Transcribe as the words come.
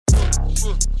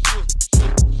Did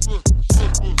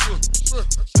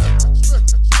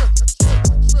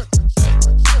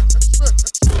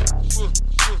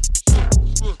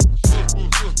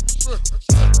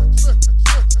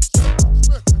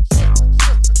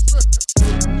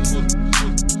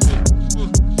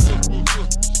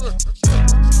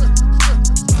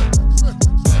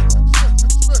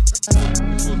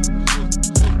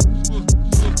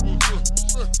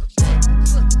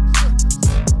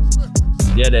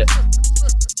it.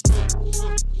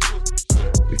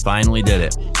 We finally did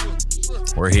it.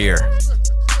 We're here.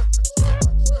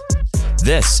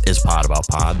 This is Pod About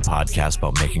Pod, the podcast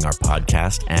about making our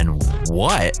podcast and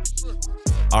what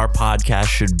our podcast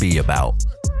should be about.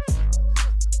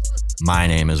 My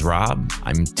name is Rob.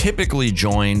 I'm typically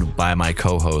joined by my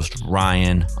co-host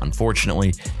Ryan.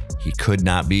 Unfortunately, he could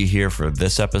not be here for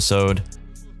this episode.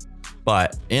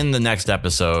 But in the next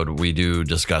episode, we do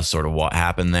discuss sort of what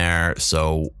happened there.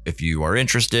 So if you are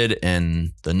interested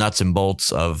in the nuts and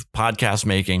bolts of podcast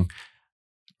making,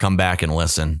 come back and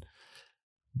listen.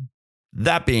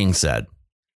 That being said,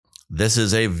 this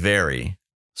is a very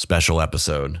special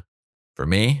episode for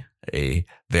me, a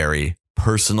very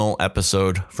personal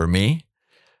episode for me.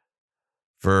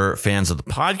 For fans of the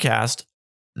podcast,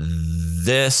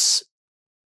 this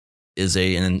is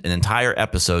an entire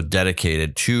episode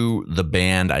dedicated to the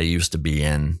band I used to be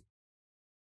in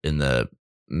the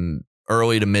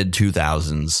early to mid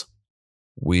 2000s.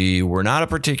 We were not a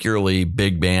particularly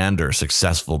big band or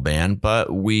successful band,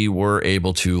 but we were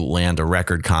able to land a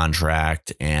record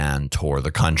contract and tour the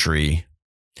country.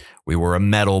 We were a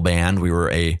metal band. We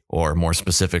were or more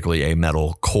specifically, a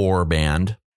metal core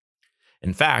band.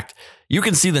 In fact, you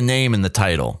can see the name in the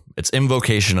title. It's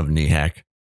Invocation of Nehek.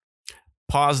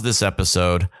 Pause this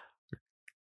episode,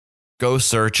 go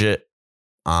search it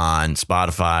on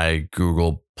Spotify,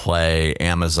 Google Play,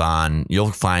 Amazon.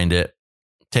 You'll find it.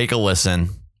 Take a listen.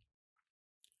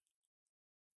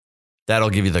 That'll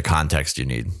give you the context you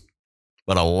need.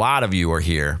 But a lot of you are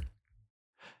here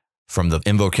from the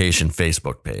Invocation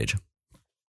Facebook page.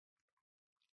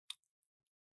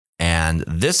 And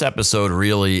this episode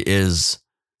really is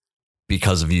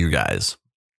because of you guys.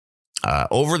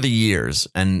 Over the years,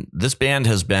 and this band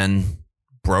has been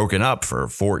broken up for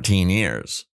 14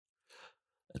 years.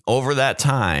 Over that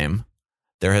time,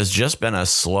 there has just been a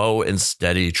slow and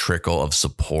steady trickle of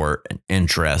support and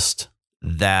interest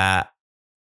that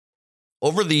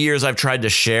over the years I've tried to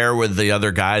share with the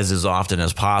other guys as often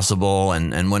as possible.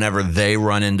 And whenever they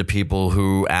run into people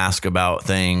who ask about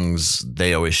things,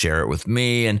 they always share it with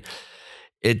me. And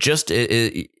it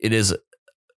is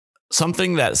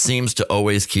something that seems to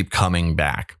always keep coming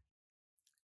back.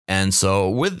 And so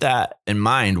with that in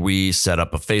mind, we set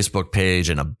up a Facebook page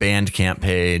and a Bandcamp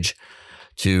page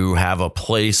to have a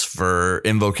place for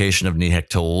Invocation of Nehek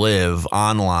to live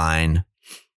online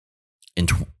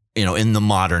in the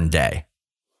modern day.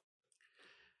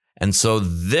 And so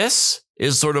this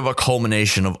is sort of a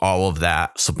culmination of all of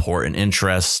that support and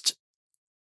interest.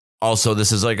 Also,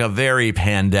 this is like a very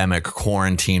pandemic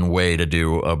quarantine way to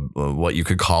do what you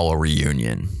could call a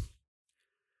reunion.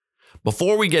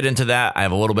 Before we get into that, I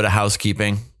have a little bit of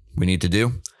housekeeping we need to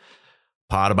do.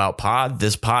 Pod About Pod,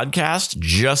 this podcast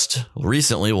just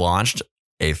recently launched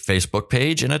a Facebook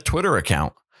page and a Twitter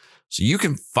account. So you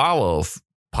can follow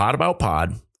Pod About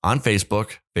Pod on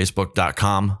Facebook,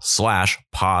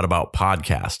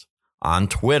 facebook.com/podaboutpodcast. On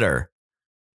Twitter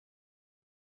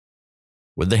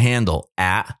with the handle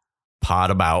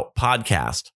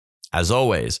 @PodAboutPodcast. As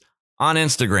always, on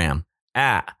Instagram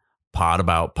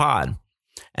 @PodAboutPod.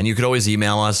 And you could always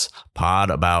email us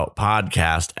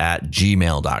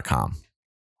podaboutpodcast@gmail.com.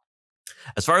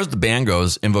 As far as the band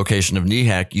goes, Invocation of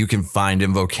Nehek, you can find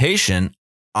Invocation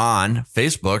on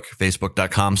Facebook,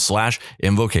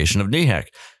 facebook.com/Invocation of Nehek.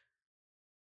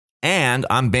 And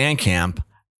on Bandcamp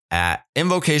at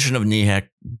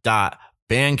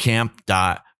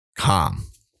invocationofnehek.bandcamp.com.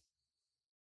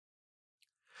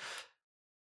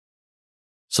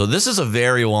 So this is a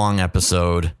very long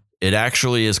episode. It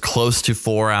actually is close to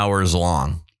 4 hours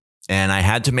long. And I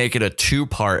had to make it a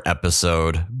 2-part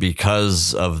episode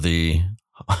because of the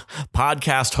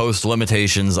podcast host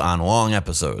limitations on long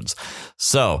episodes.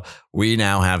 So we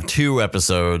now have 2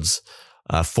 episodes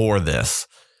for this.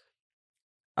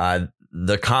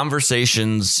 The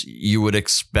conversations you would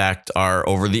expect are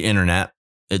over the internet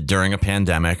during a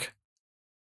pandemic.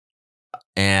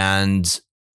 And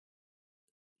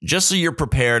just so you're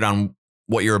prepared on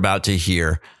what you're about to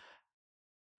hear,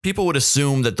 people would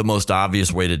assume that the most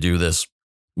obvious way to do this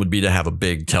would be to have a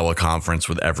big teleconference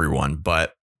with everyone.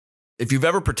 But if you've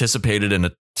ever participated in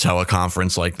a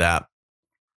teleconference like that,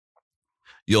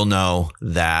 you'll know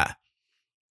that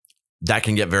that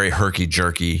can get very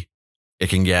herky-jerky. It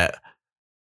can get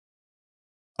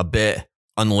a bit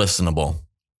unlistenable.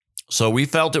 So we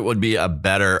felt it would be a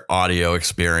better audio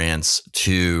experience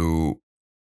to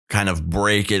kind of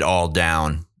break it all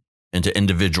down into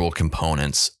individual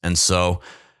components. And so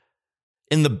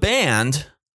in the band,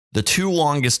 the two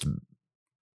longest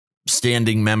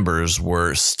standing members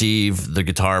were Steve, the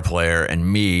guitar player,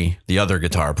 and me, the other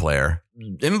guitar player.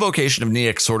 Invocation of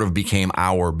Nehek sort of became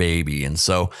our baby. And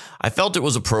so I felt it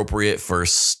was appropriate for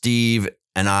Steve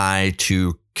and I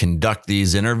to conduct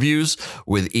these interviews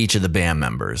with each of the band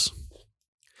members.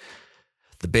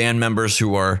 The band members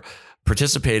who are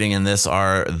participating in this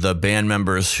are the band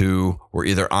members who were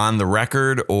either on the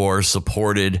record or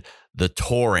supported the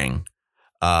touring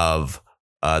of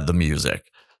the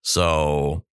music.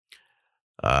 So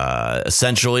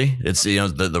essentially, it's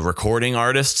the recording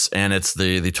artists and it's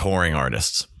the touring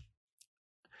artists.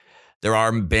 There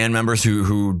are band members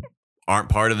who aren't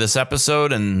part of this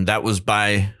episode, and that was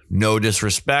by no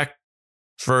disrespect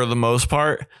for the most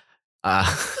part.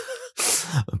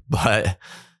 But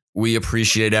we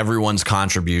appreciate everyone's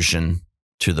contribution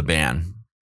to the band.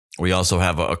 We also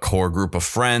have a core group of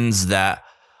friends that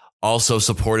also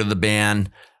supported the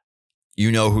band.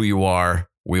 You know who you are.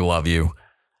 We love you.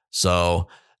 So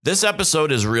this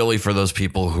episode is really for those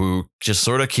people who just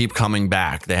sort of keep coming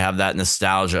back. They have that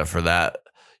nostalgia for that,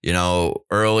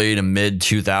 early to mid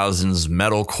 2000s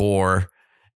metalcore.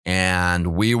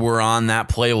 And we were on that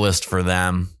playlist for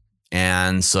them.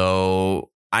 And so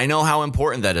I know how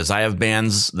important that is. I have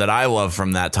bands that I love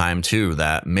from that time too,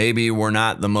 that maybe were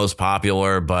not the most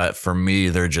popular, but for me,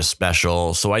 they're just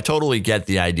special. So I totally get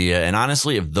the idea. And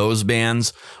honestly, if those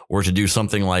bands were to do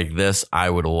something like this, I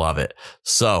would love it.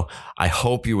 So I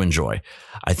hope you enjoy.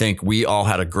 I think we all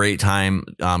had a great time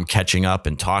catching up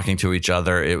and talking to each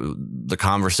other. The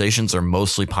conversations are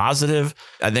mostly positive.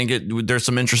 I think there's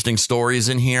some interesting stories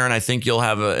in here, and I think you'll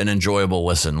have an enjoyable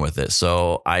listen with it.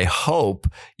 So I hope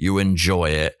you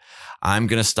enjoy it. I'm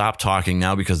going to stop talking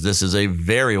now because this is a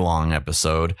very long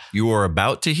episode. You are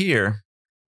about to hear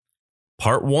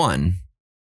part 1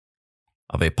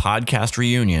 of a podcast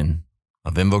reunion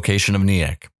of Invocation of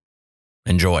Nehek.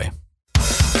 Enjoy.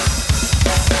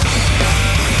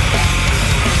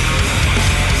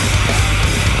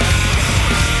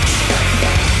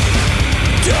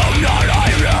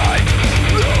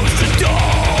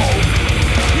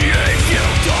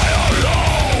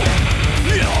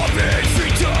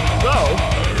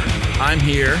 I'm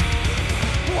here.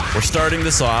 We're starting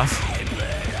this off.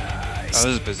 Oh, this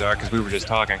is bizarre because we were just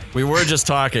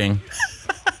talking.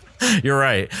 You're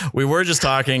right. We were just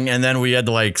talking, and then we had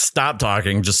to stop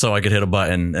talking just so I could hit a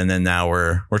button, and then now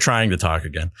we're trying to talk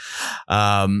again.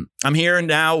 I'm here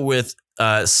now with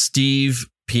Steve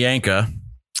Pianka,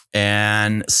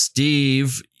 and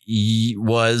Steve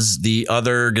was the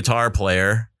other guitar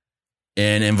player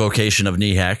in Invocation of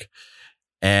Nehek.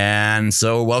 And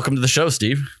so welcome to the show,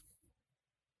 Steve.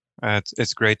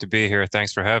 It's great to be here.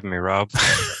 Thanks for having me, Rob.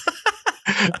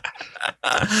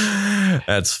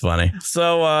 That's funny.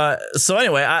 So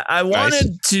anyway, I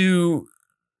wanted to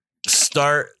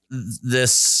start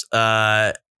this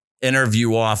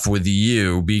interview off with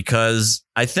you because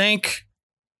I think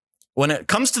when it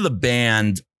comes to the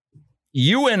band,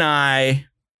 you and I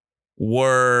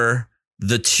were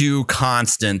the two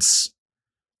constants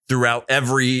throughout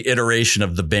every iteration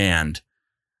of the band.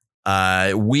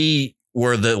 We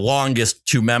were the longest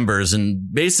two members,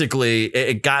 and basically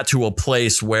it got to a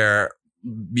place where,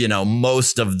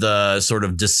 most of the sort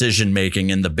of decision making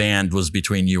in the band was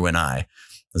between you and I.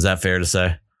 Is that fair to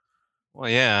say? Well,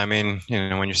 yeah. I mean,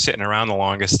 when you're sitting around the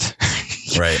longest,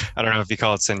 right. I don't know if you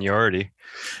call it seniority.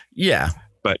 Yeah.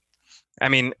 But I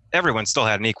mean, everyone still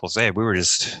had an equal say. We were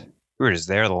just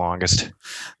there the longest.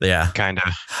 Yeah. Kind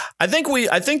of. I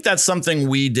think that's something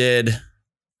we did.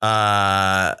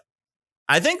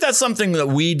 I think that's something that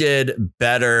we did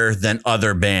better than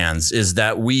other bands, is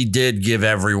that we did give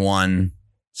everyone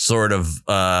sort of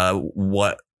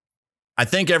what I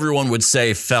think everyone would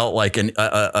say felt like an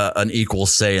equal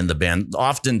say in the band.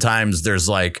 Oftentimes there's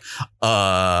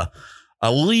a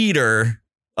leader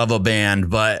of a band,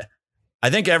 but I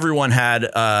think everyone had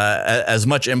as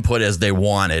much input as they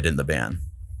wanted in the band.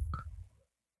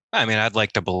 I mean, I'd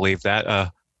like to believe that.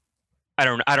 I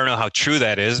don't know how true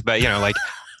that is, but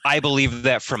I believe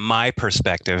that from my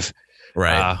perspective.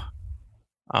 Right.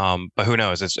 But who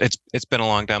knows? It's been a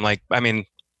long time.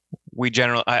 We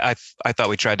generally, I thought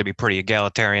we tried to be pretty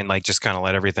egalitarian, just kind of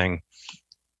let everything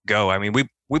go. I mean,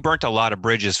 we burnt a lot of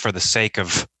bridges for the sake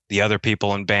of the other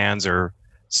people in bands or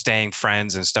staying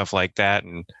friends and stuff like that.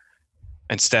 And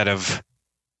instead of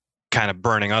kind of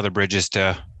burning other bridges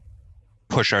to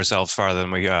push ourselves farther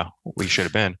than we should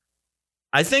have been.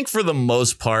 I think for the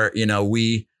most part,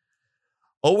 we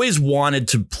always wanted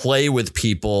to play with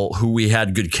people who we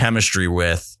had good chemistry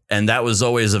with. And that was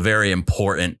always a very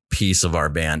important piece of our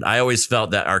band. I always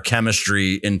felt that our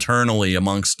chemistry internally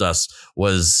amongst us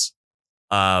was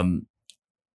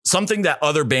something that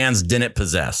other bands didn't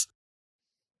possess.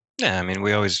 Yeah, I mean,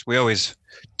 we always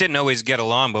didn't always get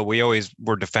along, but we always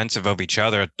were defensive of each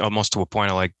other, almost to a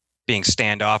point of like being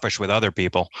standoffish with other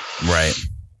people. Right.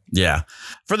 Yeah.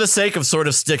 For the sake of sort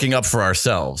of sticking up for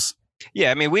ourselves.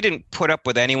 Yeah, I mean, we didn't put up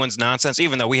with anyone's nonsense,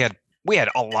 even though we had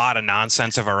a lot of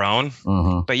nonsense of our own.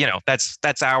 Mm-hmm. But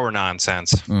that's our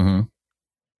nonsense. Mm-hmm.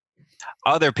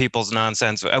 Other people's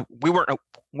nonsense. We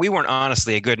weren't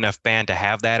honestly a good enough band to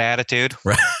have that attitude.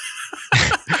 Right.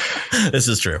 This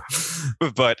is true.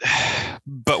 But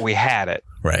we had it.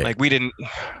 Right. Like we didn't.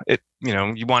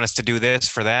 You want us to do this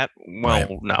for that? Well,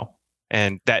 right. No.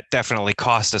 And that definitely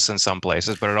cost us in some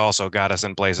places, but it also got us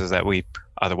in places that we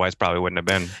otherwise probably wouldn't have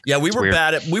been. Yeah, we were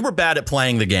bad at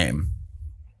playing the game.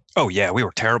 Oh yeah, we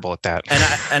were terrible at that.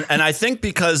 And I think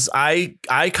because I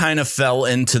kind of fell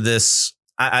into this,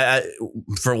 I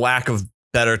for lack of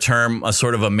better term, a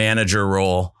sort of a manager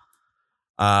role.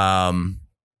 That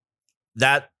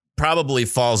probably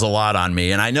falls a lot on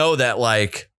me. And I know that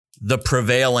like the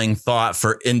prevailing thought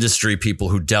for industry people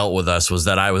who dealt with us was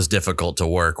that I was difficult to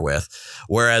work with.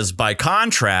 Whereas by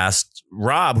contrast,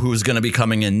 Rob, who's going to be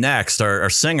coming in next, our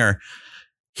singer,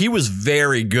 he was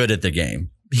very good at the game.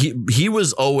 He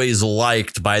was always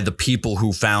liked by the people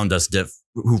who found us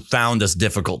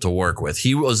difficult to work with.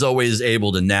 He was always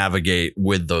able to navigate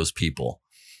with those people.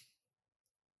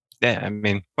 Yeah, I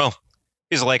mean, well,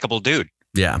 he's a likable dude.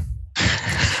 Yeah.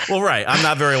 Well, right. I'm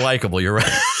not very likable. You're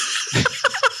right.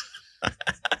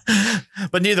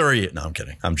 But neither are you. No, I'm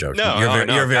kidding. I'm joking. No,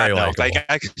 you're very likable. Like,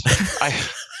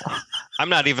 I'm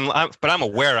not even, but I'm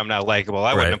aware I'm not likable.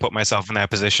 I wouldn't have put myself in that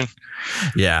position.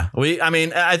 Yeah.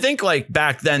 I think like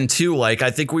back then too, like,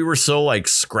 I think we were so like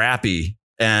scrappy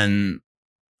and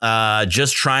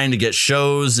just trying to get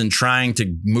shows and trying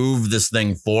to move this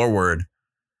thing forward.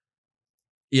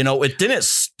 It didn't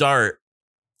start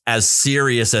as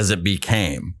serious as it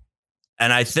became.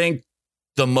 And I think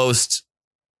the most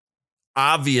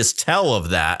obvious tell of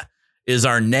that is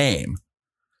our name.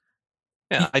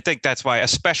 Yeah, I think that's why,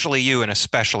 especially you and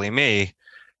especially me,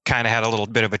 kind of had a little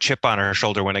bit of a chip on our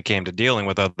shoulder when it came to dealing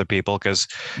with other people, because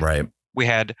we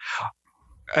had,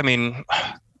 I mean,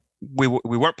 we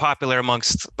weren't popular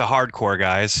amongst the hardcore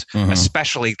guys,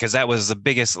 especially because that was the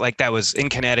biggest, like that was in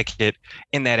Connecticut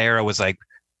in that era, was like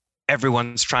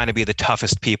everyone's trying to be the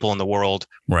toughest people in the world.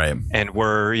 Right. And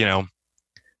we're,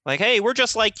 like, hey, we're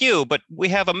just like you, but we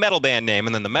have a metal band name.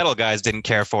 And then the metal guys didn't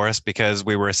care for us because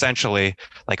we were essentially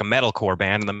like a metalcore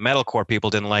band, and the metalcore people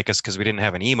didn't like us because we didn't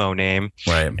have an emo name.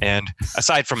 Right. And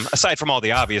aside from all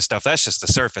the obvious stuff, that's just the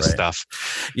surface stuff.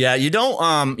 Yeah, you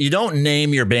don't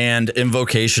name your band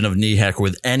Invocation of Nehek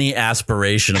with any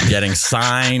aspiration of getting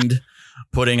signed,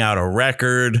 putting out a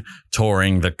record,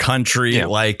 touring the country. Yeah.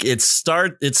 Like it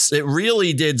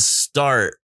really did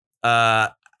start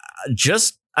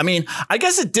I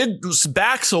guess it did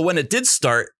back. So when it did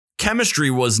start, chemistry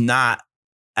was not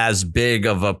as big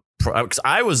of a, because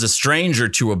I was a stranger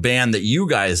to a band that you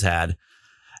guys had.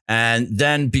 And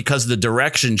then because the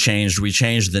direction changed, we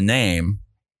changed the name.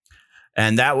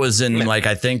 And that was in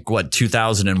I think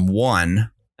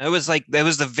 2001. It was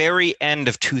the very end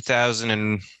of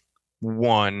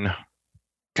 2001,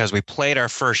 because we played our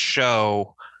first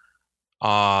show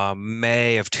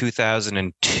May of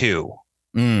 2002.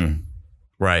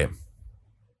 Right.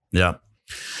 Yeah.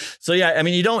 So yeah, I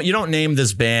mean, you don't name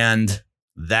this band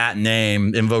that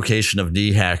name, Invocation of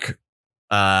Nehek,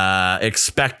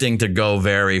 expecting to go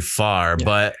very far,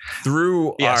 but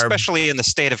through especially in the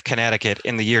state of Connecticut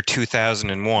in the year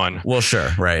 2001. Well,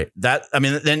 sure, right. That, I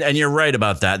mean, and you're right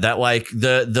about that. That like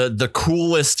the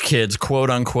coolest kids, quote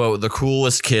unquote, the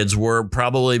coolest kids were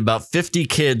probably about 50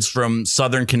 kids from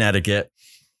Southern Connecticut.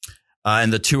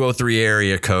 In the 203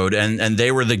 area code, and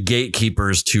they were the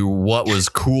gatekeepers to what was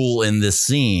cool in this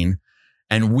scene,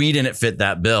 and we didn't fit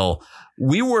that bill.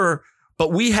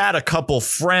 But we had a couple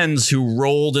friends who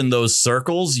rolled in those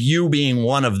circles, you being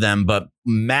one of them, but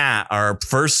Matt, our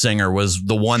first singer, was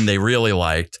the one they really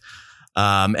liked.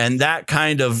 And that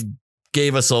kind of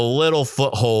gave us a little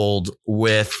foothold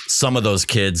with some of those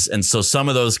kids. And so some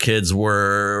of those kids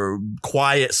were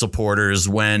quiet supporters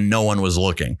when no one was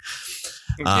looking.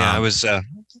 Yeah, it was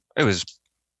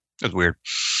weird.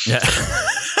 Yeah.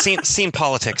 Scene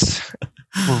politics.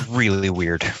 were really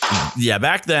weird. Yeah,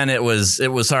 back then it was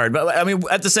hard, but I mean,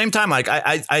 at the same time, like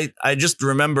I just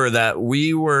remember that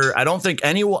I don't think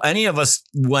any of us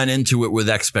went into it with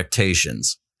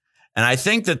expectations, and I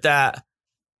think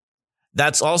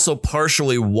that's also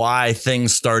partially why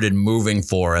things started moving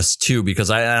for us too, because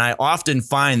I often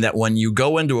find that when you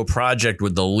go into a project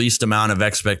with the least amount of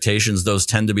expectations, those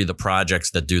tend to be the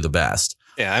projects that do the best.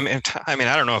 Yeah, I mean,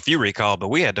 I don't know if you recall, but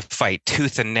we had to fight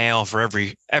tooth and nail for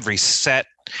every set,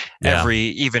 every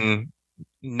even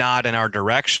nod in our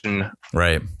direction,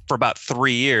 right, for about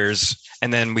 3 years,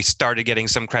 and then we started getting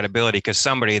some credibility because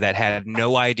somebody that had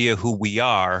no idea who we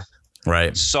are,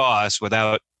 right, saw us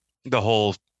without the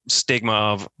whole stigma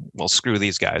of, well, screw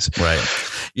these guys. Right.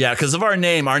 Yeah, because of our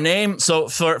name. So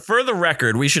for the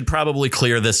record, we should probably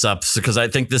clear this up because I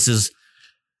think this is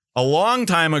a long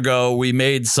time ago. We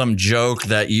made some joke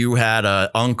that you had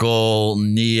a uncle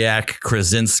Nehek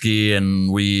Krasinski,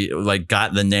 and we like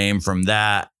got the name from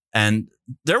that. And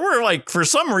there were like, for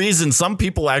some reason, some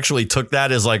people actually took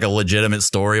that as like a legitimate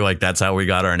story. Like that's how we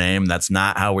got our name. That's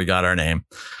not how we got our name.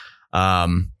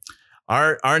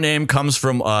 Our name comes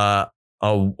from a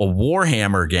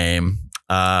Warhammer game.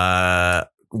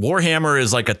 Warhammer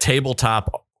is like a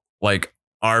tabletop like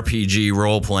RPG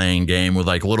role playing game with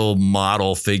like little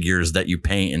model figures that you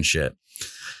paint and shit.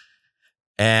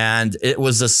 And it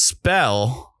was a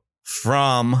spell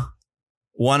from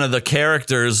one of the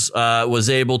characters was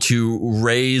able to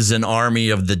raise an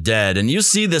army of the dead. And you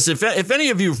see this if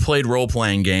any of you have played role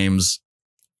playing games,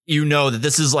 you know that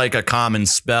this is like a common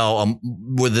spell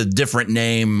with a different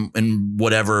name in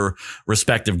whatever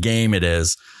respective game it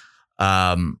is.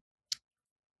 And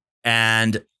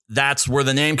that's where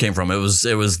the name came from. It was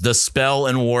the spell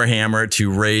in Warhammer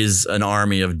to raise an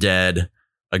army of dead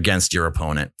against your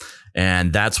opponent.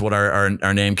 And that's what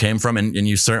our name came from. And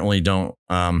you certainly don't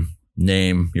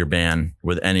name your band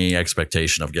with any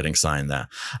expectation of getting signed that.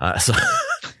 So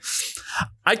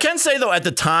I can say, though, at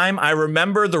the time, I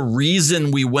remember the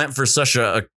reason we went for such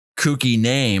a kooky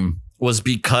name was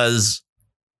because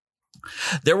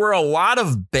there were a lot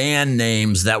of band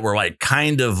names that were like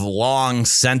kind of long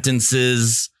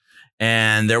sentences.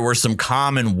 And there were some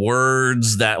common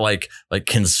words that like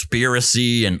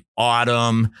conspiracy and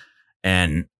autumn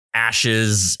and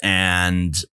ashes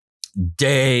and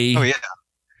day. Oh, yeah.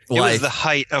 It was the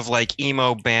height of like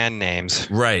emo band names.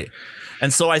 Right.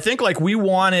 And so I think like we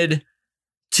wanted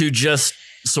to just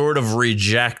sort of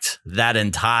reject that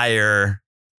entire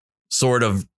sort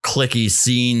of clicky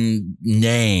scene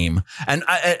name. And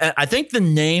I think the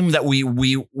name that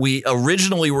we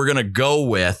originally were going to go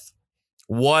with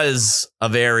was a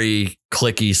very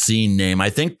clicky scene name. I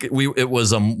think we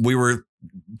were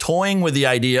toying with the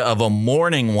idea of a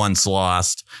morning once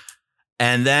lost.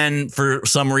 And then for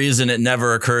some reason, it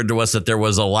never occurred to us that there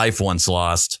was a life once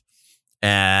lost.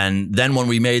 And then when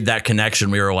we made that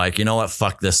connection, we were like, you know what?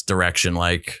 Fuck this direction.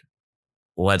 Like,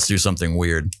 let's do something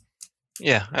weird.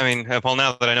 Yeah. I mean, well,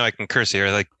 now that I know I can curse here,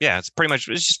 like, yeah, it's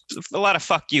just a lot of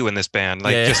fuck you in this band.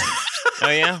 Like, just, oh,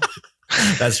 yeah.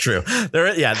 That's true.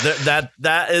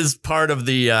 That is part of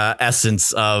the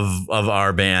essence of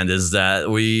our band, is that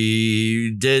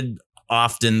we did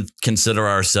often consider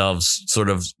ourselves sort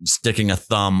of sticking a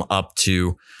thumb up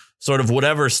to sort of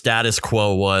whatever status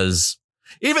quo was.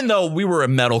 Even though we were a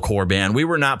metalcore band, we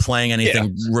were not playing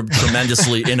anything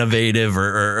tremendously innovative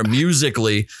or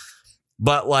musically,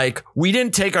 but like we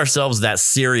didn't take ourselves that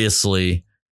seriously.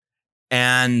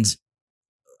 And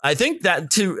I think that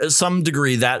to some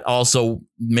degree that also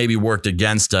maybe worked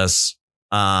against us.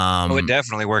 It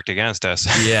definitely worked against us.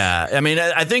 Yeah. I mean,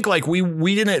 I think like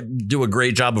we didn't do a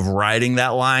great job of riding that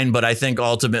line, but I think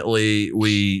ultimately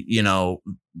we,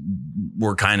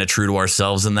 we're kind of true to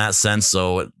ourselves in that sense.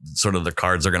 So sort of the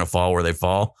cards are going to fall where they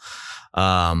fall.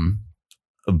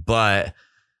 But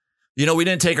we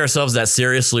didn't take ourselves that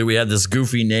seriously. We had this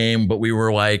goofy name, but we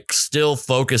were like still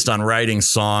focused on writing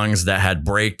songs that had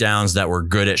breakdowns that were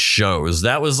good at shows.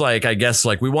 That was like, I guess,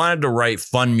 like we wanted to write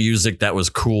fun music that was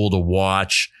cool to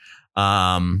watch.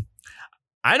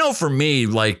 I know for me,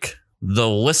 like the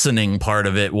listening part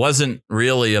of it wasn't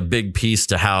really a big piece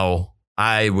to how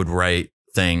I would write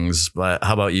things. But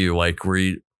how about you? Like,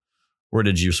 where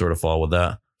did you sort of fall with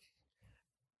that?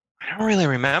 I don't really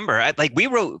remember. We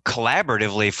wrote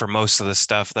collaboratively for most of the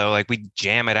stuff, though. Like we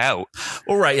jam it out.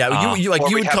 Well, right, yeah. You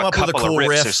would come up with a cool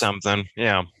riff or something.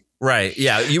 Yeah. Right.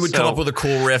 Yeah. You would come up with a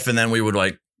cool riff, and then we would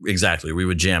we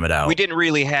would jam it out. We didn't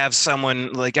really have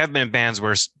someone like I've been in bands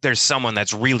where there's someone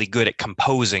that's really good at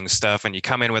composing stuff, and you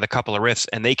come in with a couple of riffs,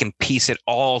 and they can piece it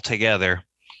all together,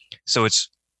 so it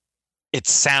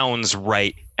sounds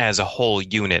right as a whole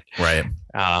unit. Right.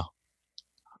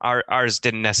 ours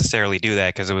didn't necessarily do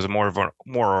that because it was more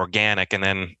organic, and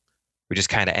then we just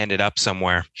kind of ended up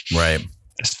somewhere. Right.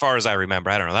 As far as I remember,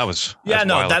 I don't know. That was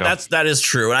that is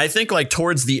true. And I think like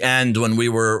towards the end when we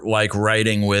were like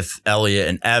writing with Elliot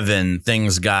and Evan,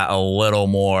 things got a little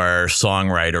more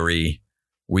songwritery.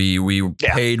 We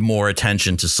paid more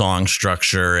attention to song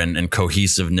structure and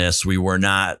cohesiveness. We were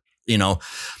not,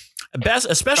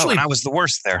 especially I was the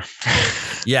worst there.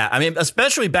 Yeah, I mean,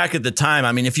 especially back at the time.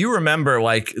 I mean, if you remember,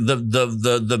 like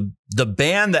the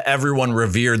band that everyone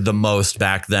revered the most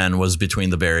back then was Between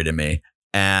the Buried and Me.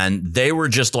 And they were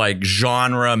just like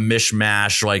genre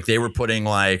mishmash. Like they were putting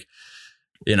like,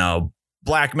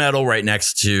 black metal right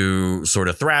next to sort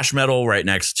of thrash metal, right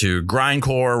next to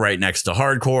grindcore, right next to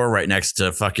hardcore, right next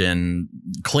to fucking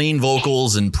clean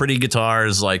vocals and pretty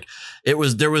guitars. Like there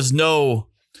was no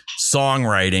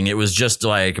songwriting. It was just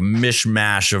like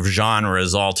mishmash of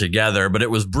genres all together, but it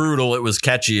was brutal. It was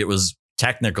catchy. It was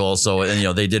technical. So,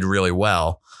 they did really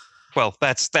well. Well,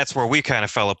 that's where we kind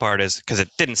of fell apart, is because it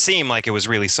didn't seem like it was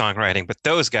really songwriting, but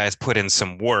those guys put in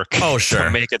some work to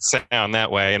make it sound that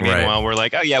way. And meanwhile, we're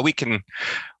like, oh yeah, we can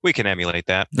emulate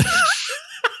that.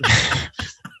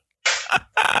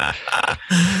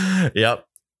 Yep.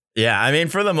 Yeah. I mean,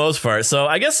 for the most part. So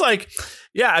I guess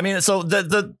so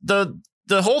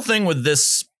the whole thing with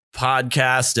this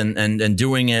podcast and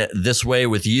doing it this way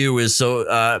with you is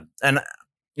so,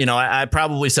 I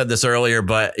probably said this earlier,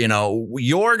 but,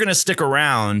 you're going to stick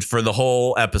around for the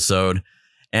whole episode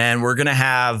and we're going to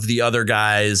have the other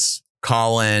guys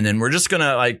call in and we're just going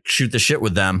to like shoot the shit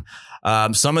with them.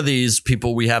 Some of these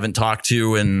people we haven't talked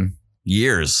to in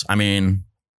years. I mean,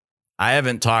 I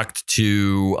haven't talked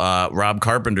to Rob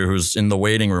Carpenter, who's in the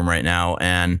waiting room right now,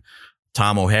 and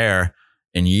Tom O'Hare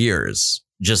in years,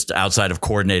 just outside of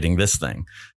coordinating this thing.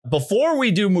 Before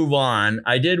we do move on,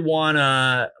 I did want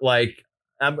to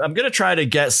I'm going to try to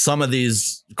get some of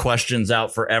these questions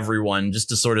out for everyone just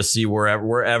to sort of see where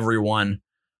everyone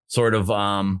sort of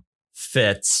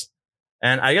fits.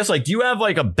 And I guess do you have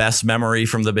like a best memory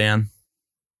from the band?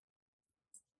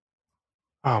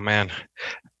 Oh man,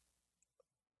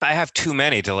 I have too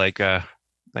many to like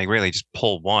really just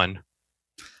pull one.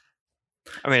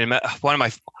 I mean, one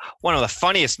of the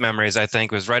funniest memories I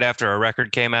think was right after our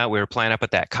record came out. We were playing up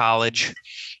at that college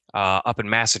up in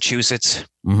Massachusetts.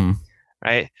 Mm-hmm.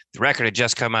 Right. The record had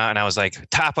just come out and I was like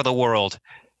top of the world.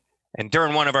 And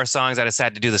during one of our songs, I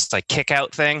decided to do this like kick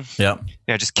out thing. Yeah.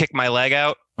 Just kick my leg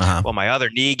out. Uh-huh. Well, my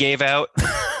other knee gave out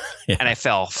and I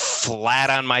fell flat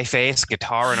on my face,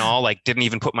 guitar and all, like didn't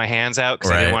even put my hands out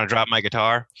because I didn't want to drop my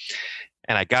guitar.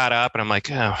 And I got up and I'm like,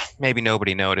 oh, maybe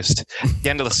nobody noticed. At the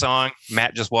end of the song,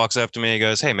 Matt just walks up to me and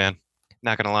goes, hey, man,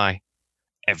 not going to lie.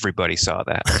 Everybody saw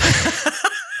that.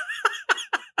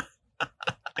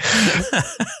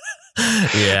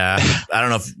 Yeah, I don't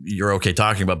know if you're okay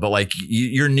talking about, but like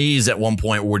your knees at one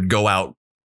point would go out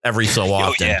every so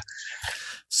often. Oh, yeah.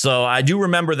 So I do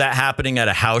remember that happening at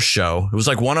a house show. It was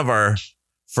like one of our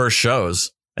first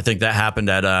shows. I think that happened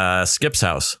at Skip's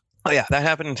house. Oh yeah, that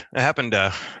happened. It happened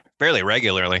fairly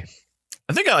regularly.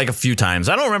 I think like a few times.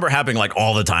 I don't remember happening like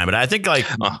all the time, but I think like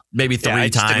maybe three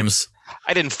times.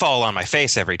 I didn't fall on my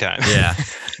face every time. Yeah.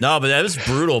 No, but that was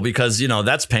brutal because,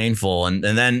 that's painful. And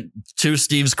then to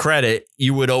Steve's credit,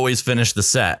 you would always finish the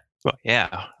set. Well, yeah,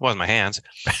 it wasn't my hands.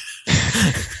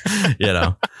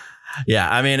 Yeah,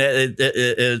 I mean,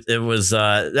 it was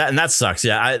that, and that sucks.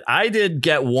 Yeah, I did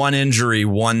get one injury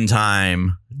one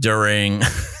time during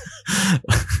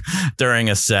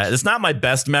a set. It's not my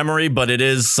best memory, but it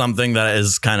is something that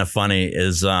is kind of funny.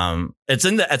 It's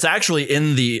actually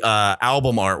in the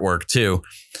album artwork too.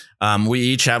 We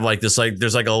each have like this, like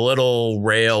there's like a little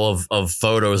rail of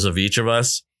photos of each of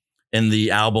us in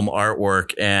the album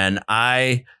artwork, and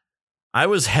I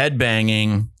was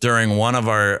headbanging during one of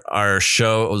our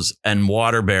shows in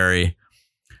Waterbury,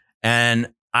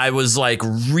 and I was like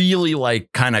really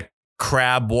like kind of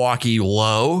crab walky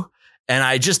low, and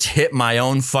I just hit my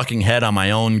own fucking head on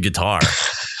my own guitar.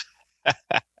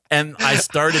 And I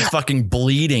started fucking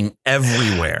bleeding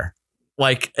everywhere.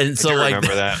 Like, and so like,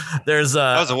 remember that. There's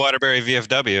that was a Waterbury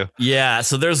VFW. Yeah.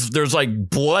 So there's like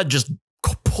blood just,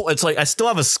 it's like, I still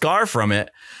have a scar from it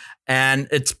and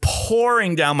it's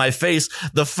pouring down my face.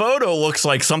 The photo looks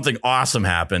like something awesome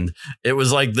happened. It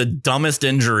was like the dumbest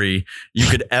injury you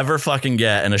could ever fucking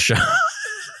get in a show.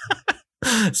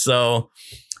 So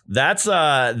it's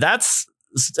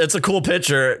a cool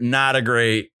picture. Not a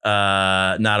great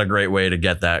way to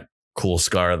get that cool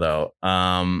scar though.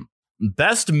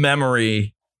 Best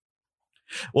memory.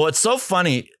 Well, it's so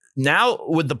funny. now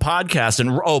with the podcast,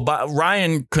 and but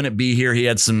Ryan couldn't be here. He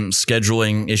had some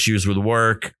scheduling issues with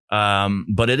work.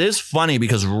 But it is funny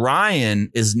because Ryan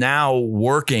is now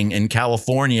working in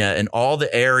California in all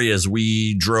the areas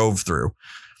we drove through.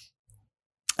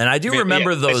 And I do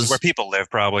remember those where people live,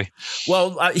 probably.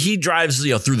 Well, he drives,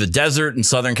 through the desert in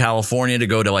Southern California to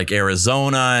go to like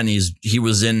Arizona, and he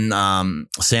was in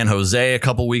San Jose a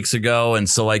couple weeks ago, and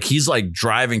so like he's like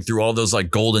driving through all those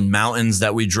like golden mountains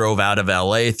that we drove out of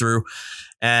LA through,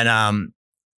 and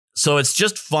so it's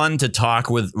just fun to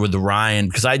talk with Ryan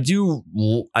because I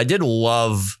did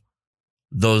love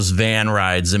those van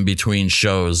rides in between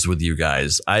shows with you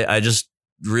guys. I just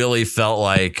really felt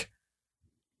like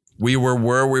we were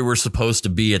where we were supposed to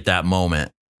be at that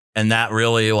moment. And that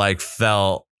really like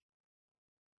felt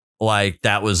like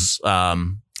that was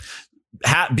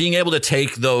being able to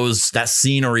take that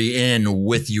scenery in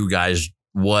with you guys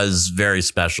was very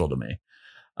special to me.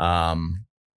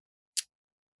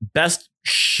 Best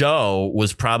show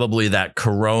was probably that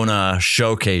Corona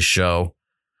showcase show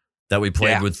that we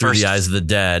played with Through the Eyes of the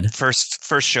Dead. First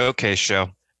showcase show.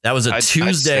 That was a Tuesday.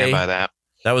 I'd stand by that.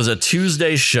 That was a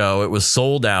Tuesday show. It was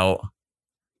sold out.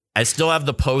 I still have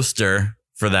the poster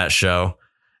for that show.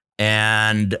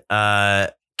 And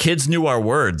kids knew our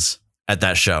words at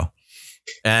that show.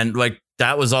 And like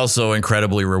that was also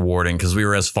incredibly rewarding because we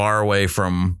were as far away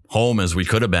from home as we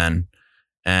could have been.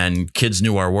 And kids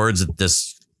knew our words at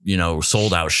this,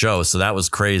 sold out show. So that was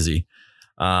crazy.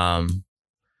 That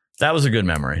was a good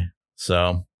memory.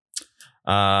 So, all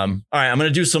right, I'm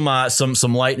going to do some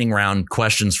lightning round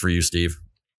questions for you, Steve.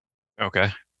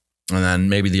 Okay. And then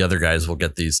maybe the other guys will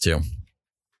get these too.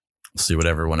 We'll see what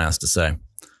everyone has to say.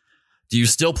 Do you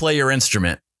still play your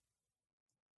instrument?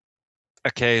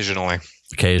 Occasionally.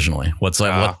 Occasionally. What's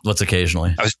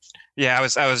occasionally? I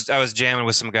was jamming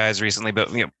with some guys recently,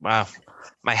 but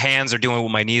my hands are doing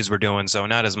what my knees were doing, so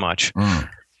not as much.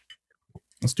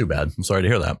 That's too bad. I'm sorry to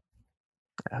hear that.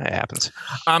 It happens.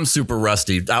 I'm super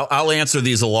rusty. I'll answer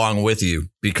these along with you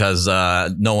because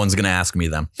no one's going to ask me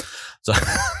them. So,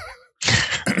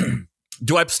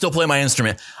 do I still play my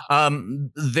instrument?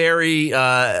 Very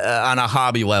on a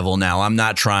hobby level now. I'm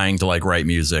not trying to like write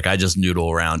music. I just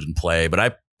noodle around and play, but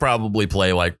I probably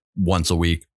play like once a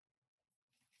week.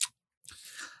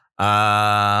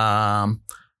 What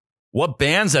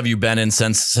bands have you been in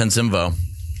since Invo?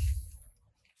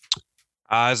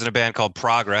 I was in a band called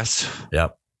Progress.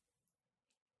 Yep.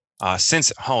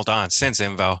 Since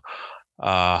Invo,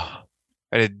 I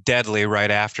did Deadly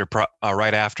right after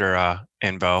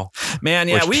Invo. Man,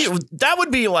 yeah, that would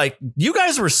be like you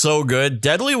guys were so good.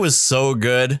 Deadly was so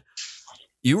good.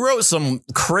 You wrote some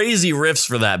crazy riffs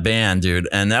for that band, dude,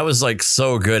 and that was like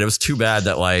so good. It was too bad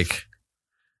that like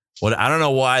I don't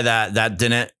know why that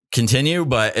didn't continue,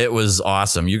 but it was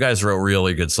awesome. You guys wrote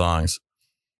really good songs.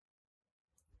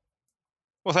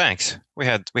 Well, thanks. We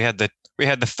had the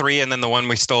three, and then the one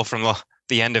we stole from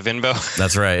the end of Invo.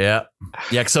 That's right. Yeah.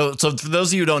 Yeah. So for those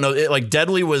of you who don't know, like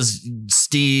Deadly was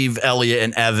Steve, Elliot,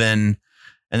 and Evan,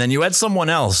 and then you had someone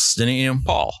else, didn't you?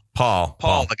 Paul,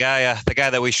 the guy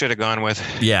that we should have gone with.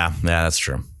 Yeah. Yeah. That's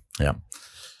true. Yeah.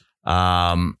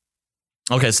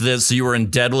 Okay. So you were in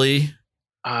Deadly.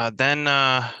 Then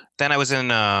I was in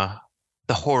the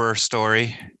Horror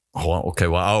Story. Oh, okay.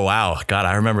 Well, oh wow. God,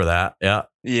 I remember that. Yeah.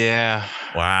 Yeah.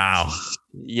 Wow.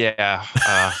 Yeah.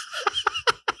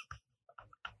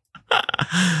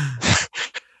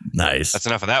 Nice. That's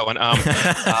enough of that one.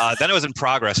 Then I was in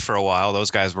Progress for a while.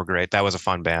 Those guys were great. That was a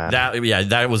fun band.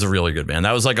 That was a really good band.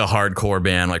 That was like a hardcore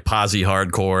band, like posse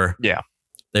hardcore. Yeah.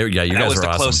 You guys were awesome. That was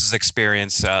the closest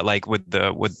experience, like with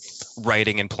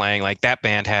writing and playing. Like that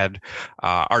band had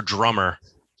our drummer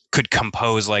could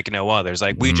compose like no others.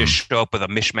 Like we just show up with a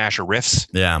mishmash of riffs.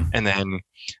 Yeah. And then,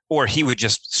 or he would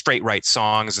just straight write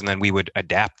songs and then we would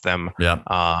adapt them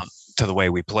to the way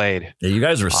we played. Yeah, you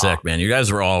guys were sick, man. You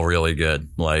guys were all really good.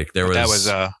 Like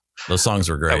those songs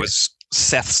were great. That was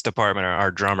Seth's department,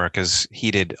 our drummer, because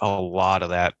he did a lot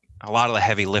of that, a lot of the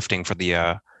heavy lifting for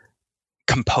the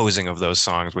composing of those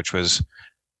songs, which was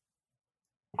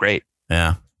great.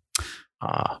 Yeah.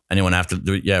 Anyone after?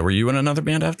 Yeah, were you in another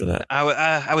band after that?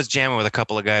 I was jamming with a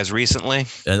couple of guys recently.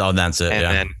 And that's it.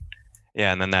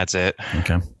 And then that's it.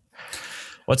 Okay.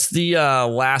 What's the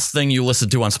last thing you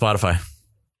listened to on Spotify?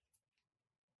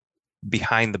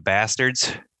 Behind the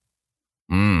Bastards.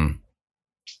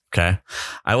 Okay.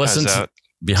 I listened to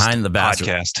Behind the Bastards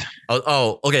podcast.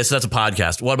 Oh, okay. So that's a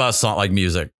podcast. What about song like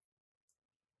music?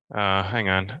 Hang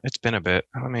on. It's been a bit.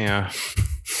 Let me. I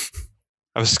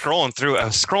was scrolling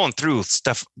through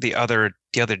stuff the other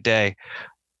day.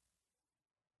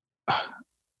 Oh,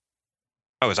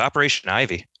 it was Operation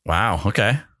Ivy. Wow.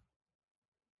 Okay.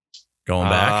 Going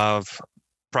back? Of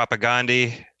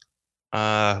Propaganda.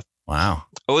 Wow.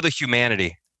 Oh, the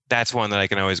Humanity. That's one that I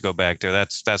can always go back to.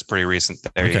 That's pretty recent.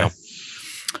 There you go.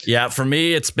 Yeah, for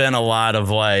me, it's been a lot of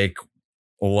like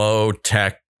low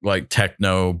tech, like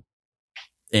techno,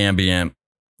 ambient,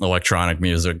 electronic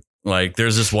music. Like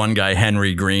there's this one guy,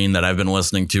 Henry Green, that I've been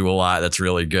listening to a lot. That's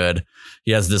really good.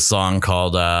 He has this song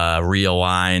called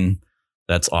Realign.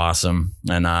 That's awesome.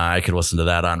 And I could listen to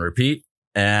that on repeat.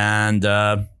 And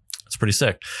it's pretty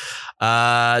sick.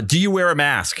 Do you wear a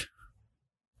mask?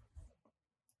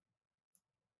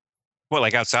 What,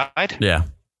 like outside? Yeah.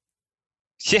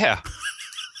 Yeah.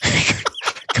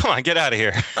 Come on, get out of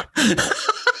here.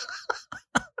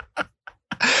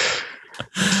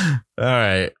 All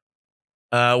right.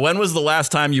 When was the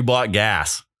last time you bought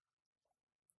gas?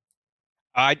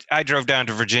 I drove down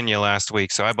to Virginia last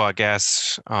week, so I bought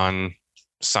gas on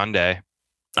Sunday.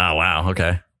 Oh, wow.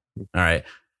 Okay. All right.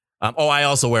 I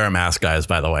also wear a mask, guys,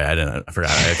 by the way. I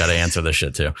forgot. I got to answer this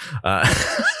shit too.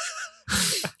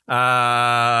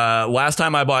 Last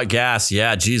time I bought gas.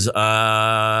 Yeah. Geez.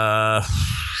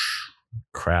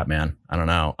 Crap, man. I don't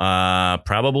know.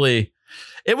 Probably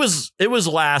it was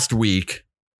last week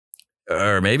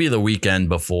or maybe the weekend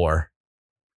before.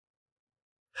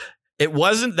 It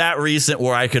wasn't that recent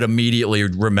where I could immediately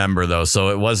remember though. So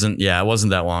it wasn't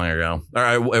that long ago.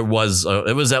 Or it was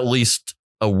at least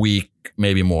a week,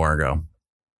 maybe more ago.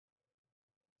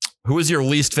 Who was your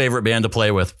least favorite band to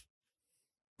play with?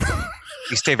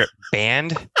 Least favorite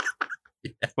band?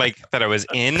 Yeah. Like that I was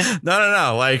in?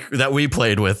 No. Like that we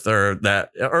played with, or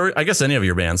I guess any of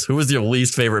your bands. Who was your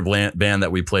least favorite band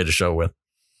that we played a show with?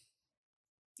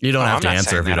 You don't have to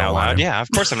answer if you don't want to. Yeah, of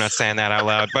course I'm not saying that out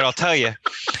loud, but I'll tell you.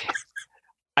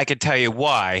 I could tell you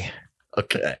why.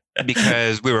 Okay.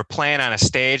 Because we were playing on a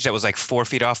stage that was like 4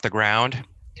 feet off the ground,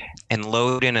 and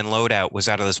load in and load out was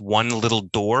out of this one little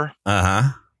door.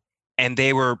 Uh-huh. And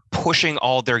they were pushing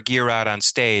all their gear out on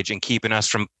stage and keeping us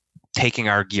from taking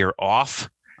our gear off.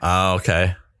 Oh,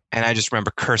 okay. And I just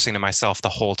remember cursing to myself the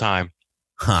whole time.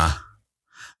 Huh.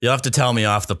 You'll have to tell me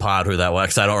off the pod who that was,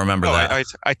 because I don't remember that.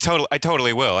 I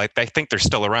totally will. I think they're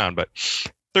still around, but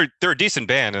they're a decent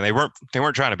band, and they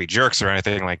weren't trying to be jerks or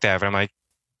anything like that. But I'm like,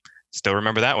 still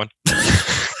remember that one.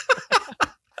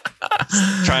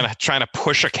 trying to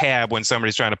push a cab when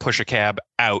somebody's trying to push a cab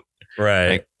out. Right.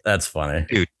 Like, that's funny.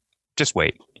 Dude, just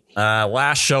wait.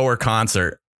 Last show or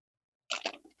concert?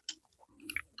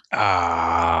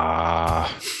 Jeez.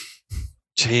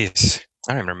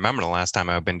 I don't even remember the last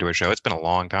time I've been to a show. It's been a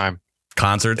long time.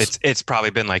 Concerts? It's probably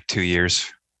been like 2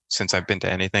 years since I've been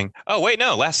to anything. Oh, wait,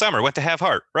 no. Last summer, went to Have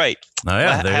Heart. Right. Oh,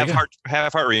 yeah. There you go.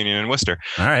 Have Heart reunion in Worcester.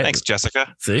 All right. Thanks,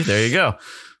 Jessica. See, there you go.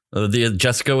 The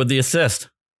Jessica with the assist.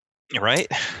 Right.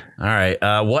 All right.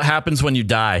 What happens when you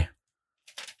die?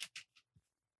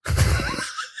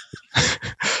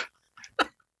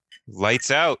 Lights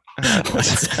out.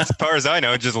 As far as I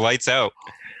know, just lights out.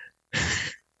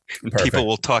 People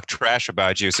will talk trash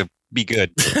about you, so be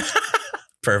good.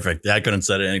 Perfect. Yeah, I couldn't have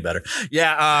said it any better.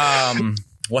 Yeah.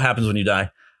 What happens when you die?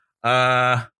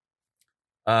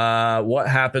 What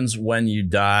happens when you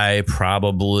die?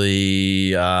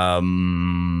 Probably,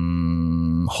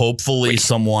 hopefully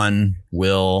someone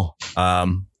will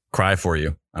cry for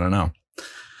you. I don't know.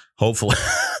 Hopefully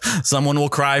someone will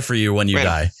cry for you when you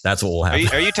die. That's what will happen.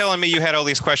 Are you telling me you had all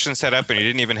these questions set up and you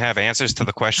didn't even have answers to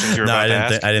the questions you were about to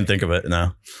ask? I didn't think of it.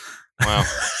 No. Wow.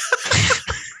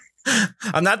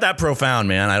 I'm not that profound,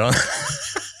 man. I don't.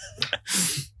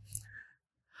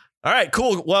 All right,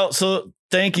 cool. Well, so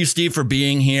thank you, Steve, for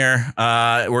being here.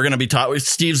 We're going to be talking.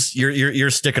 Steve's,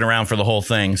 you're sticking around for the whole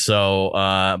thing. So,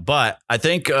 but I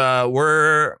think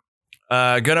we're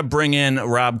going to bring in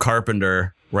Rob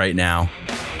Carpenter right now.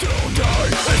 Don't die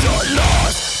as I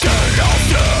lost, get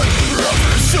off dead,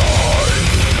 every side.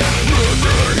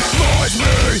 Reminds me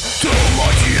too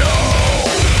much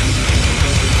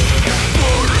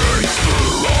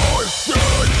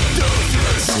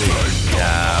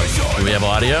do we have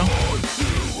audio?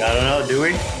 I don't know. Do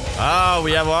we? Oh,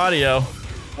 we have audio.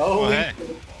 Oh, hey.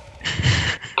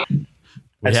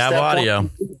 We have audio.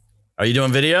 Are you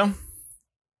doing video?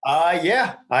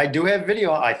 Yeah, I do have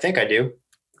video. I think I do.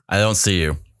 I don't see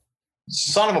you.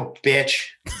 Son of a bitch.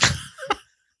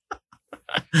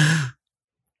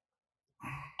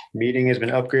 Meeting has been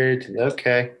upgraded to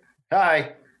okay.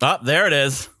 Hi. Oh, there it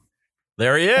is.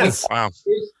 There he is. Wow.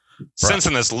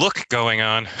 Sensing this look going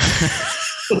on.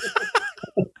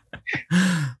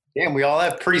 Damn, we all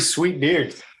have pretty sweet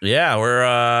beards. Yeah,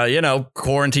 we're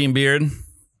quarantine beard.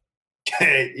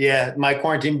 Yeah, my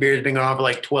quarantine beard has been going on for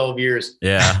like 12 years.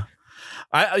 Yeah.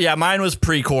 Mine was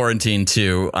pre-quarantine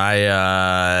too.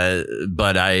 It's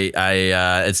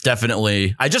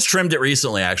definitely, I just trimmed it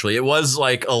recently. Actually, it was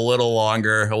like a little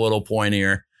longer, a little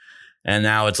pointier, and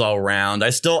now it's all round. I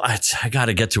got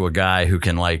to get to a guy who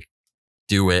can like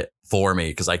do it for me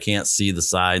because I can't see the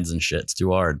sides and shit. It's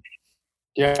too hard.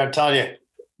 Yeah, I'm telling you,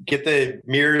 get the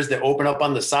mirrors that open up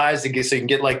on the sides so you can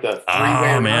get like the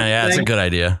three-way. Oh man, yeah, that's a good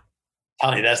idea. I'm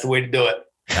telling you, that's the way to do it.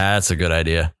 That's a good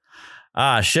idea.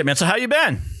 Shit, man. So how you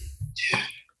been?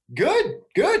 Good.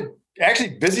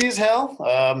 Actually, busy as hell.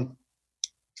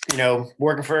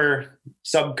 Working for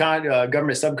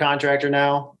government subcontractor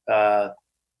now.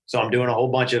 So I'm doing a whole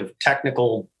bunch of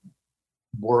technical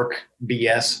work,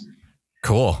 BS.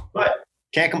 Cool. But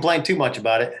can't complain too much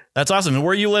about it. That's awesome. And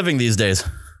where are you living these days?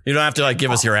 You don't have to like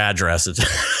give us your address.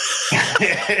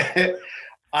 I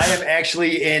am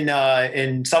actually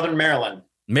in Southern Maryland.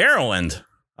 Maryland.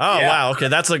 Oh, yeah. Wow. Okay.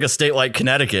 That's like a state like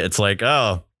Connecticut. It's like,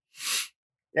 oh.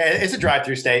 Yeah, it's a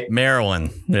drive-through state.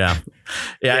 Maryland. Yeah.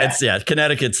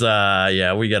 Connecticut's,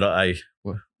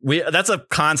 that's a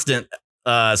constant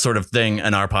sort of thing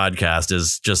in our podcast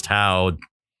is just how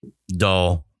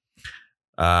dull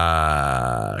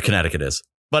Connecticut is.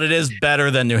 But it is better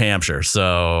than New Hampshire.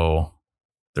 So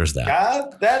there's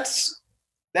that.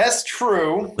 That's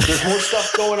true. There's more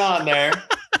stuff going on there.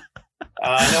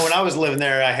 I know when I was living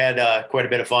there, I had quite a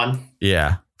bit of fun.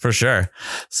 Yeah, for sure.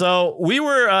 So we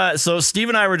were, Steve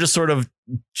and I were just sort of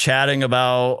chatting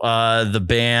about the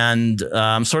band,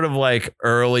 sort of like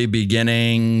early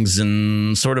beginnings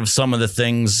and sort of some of the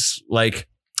things like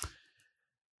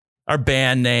our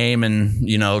band name and,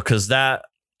 because that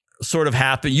sort of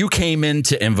happened. You came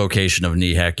into Invocation of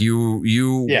Nehek.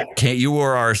 You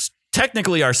were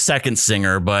technically our second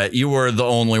singer, but you were the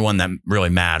only one that really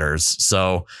matters.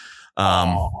 So,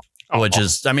 which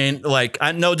is, I mean, like,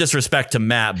 no disrespect to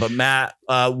Matt, but Matt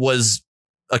was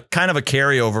a kind of a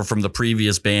carryover from the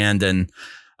previous band. And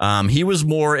he was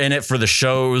more in it for the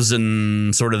shows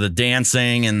and sort of the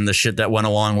dancing and the shit that went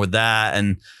along with that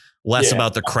and less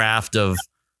about the craft of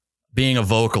being a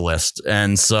vocalist.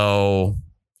 And so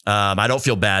I don't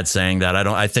feel bad saying that.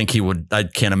 I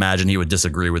can't imagine he would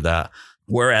disagree with that.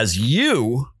 Whereas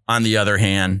you, on the other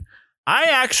hand, I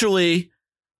actually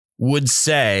would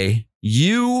say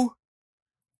you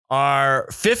are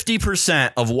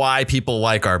 50% of why people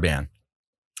like our band.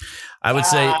 I would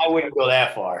say I wouldn't go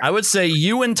that far. I would say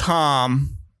you and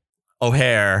Tom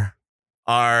O'Hare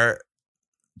are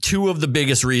two of the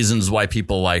biggest reasons why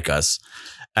people like us.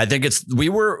 I think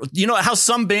how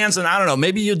some bands, and I don't know,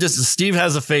 maybe Steve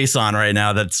has a face on right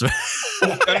now. That's no.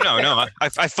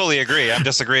 I fully agree. I'm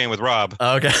disagreeing with Rob.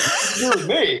 Okay. You're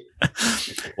me.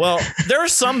 Well, there are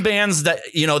some bands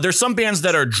there's some bands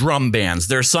that are drum bands.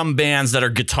 There's some bands that are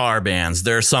guitar bands.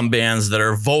 There are some bands that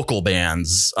are vocal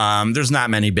bands. There's not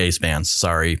many bass bands.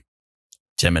 Sorry,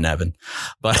 Tim and Evan,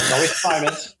 but always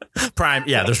Primus. Prime.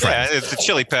 Yeah, there's Primus. Yeah, it's the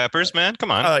Chili Peppers, man. Come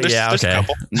on. There's a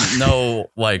couple. No,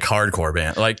 like hardcore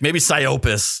band, like maybe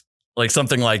Psyopus, like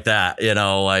something like that. Yeah,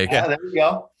 there you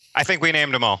go. I think we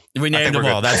named them all. We named them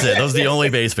all. That's it. Those are the only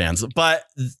bass bands. But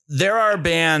there are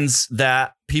bands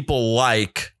that people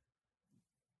like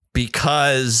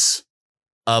because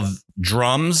of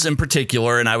drums in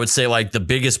particular. And I would say like the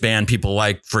biggest band people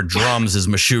like for drums is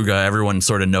Meshuggah. Everyone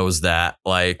sort of knows that.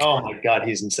 Like, oh my God,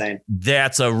 he's insane.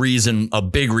 That's a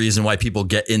big reason why people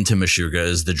get into Meshuggah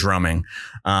is the drumming.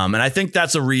 And I think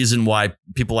that's a reason why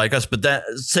people like us. But that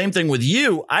same thing with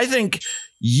you. I think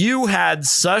you had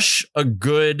such a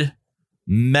good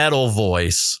metal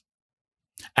voice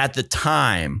at the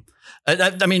time.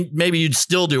 I mean, maybe you'd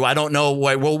still do. I don't know.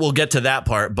 We'll get to that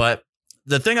part. But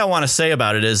the thing I want to say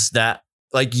about it is that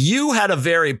like you had a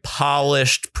very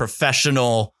polished,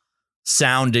 professional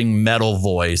sounding metal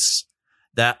voice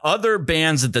that other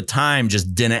bands at the time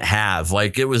just didn't have.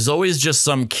 Like it was always just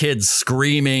some kid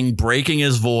screaming, breaking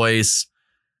his voice,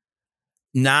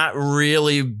 not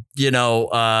really,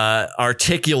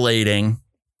 articulating.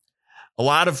 A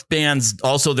lot of bands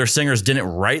also, their singers didn't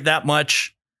write that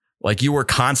much. Like you were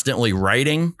constantly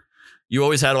writing. You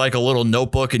always had like a little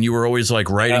notebook and you were always like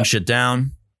writing shit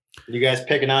down. You guys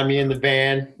picking on me in the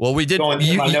van. Well, we did. Going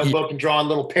through my notebook and drawing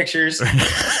little pictures.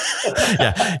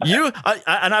 Yeah.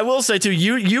 And I will say too,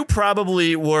 you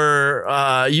probably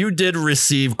were, you did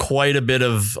receive quite a bit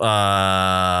of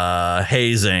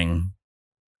hazing.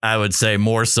 I would say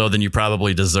more so than you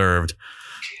probably deserved.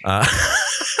 Yeah,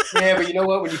 but you know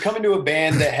what? When you come into a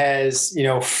band that has,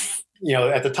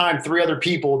 at the time, 3 other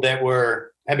people that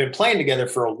have been playing together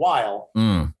for a while,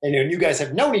 and you guys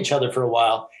have known each other for a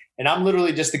while, and I'm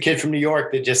literally just the kid from New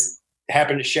York that just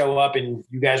happened to show up, and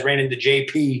you guys ran into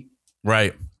JP,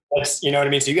 right? That's, you know what I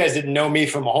mean? So you guys didn't know me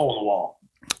from a hole in the wall.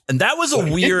 And that was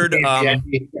a weird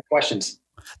questions.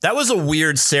 That was a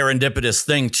weird serendipitous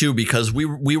thing too, because we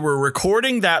were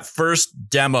recording that first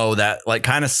demo that like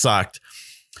kind of sucked.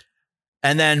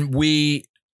 And then we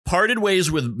parted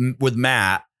ways with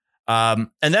Matt. And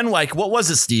then like, what was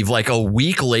it, Steve? Like a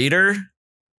week later?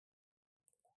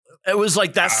 It was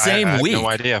like that same week. No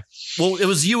idea. Well, it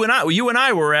was you and I. You and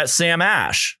I were at Sam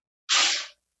Ash.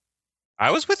 I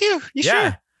was with you?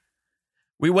 Sure?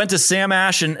 We went to Sam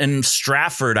Ash in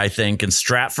Stratford, I think, in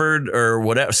Stratford or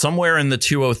whatever, somewhere in the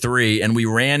 203, and we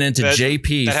ran into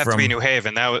JP. That had to be New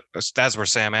Haven. That's where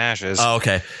Sam Ash is. Oh,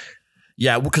 okay.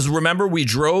 Yeah, because remember we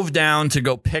drove down to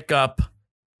go pick up,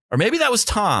 or maybe that was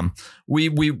Tom. We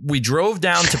drove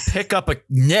down to pick up a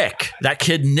Nick. That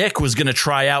kid Nick was going to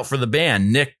try out for the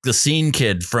band. Nick, the scene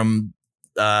kid from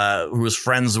who was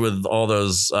friends with all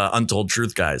those Untold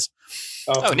Truth guys.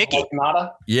 Oh, Nicky.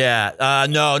 Yeah.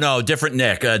 No, different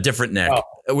Nick. Different Nick.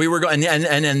 Oh. We were going,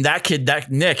 and that kid, that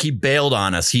Nick, he bailed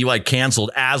on us. He like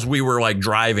canceled as we were like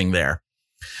driving there.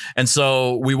 And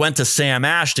so we went to Sam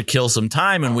Ash to kill some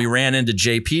time, and we ran into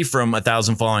JP from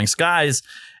 1,000 Falling Skies.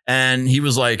 And he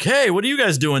was like, "Hey, what are you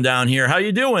guys doing down here? How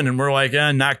you doing?" And we're like,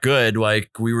 "Not good."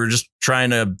 Like we were just trying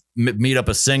to meet up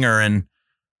a singer, and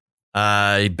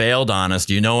he bailed on us.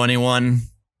 Do you know anyone?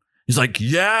 He's like,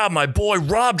 "Yeah, my boy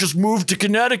Rob just moved to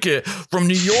Connecticut from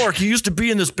New York. He used to be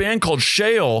in this band called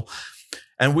Shale."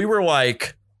 And we were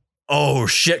like, "Oh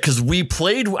shit," because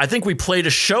I think we played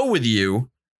a show with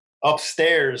you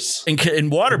upstairs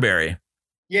in Waterbury.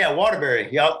 Yeah, Waterbury.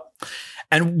 Yep.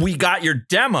 And we got your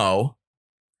demo.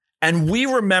 And we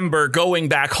remember going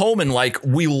back home and like,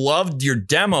 we loved your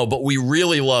demo, but we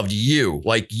really loved you.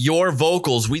 Like your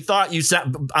vocals, we thought you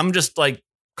sound, I'm just like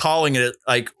calling it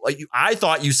like I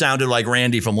thought you sounded like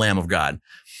Randy from Lamb of God.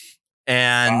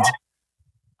 And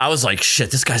I was like,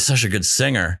 shit, this guy's such a good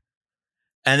singer.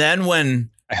 And then when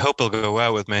I hope he'll go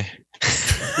well with me.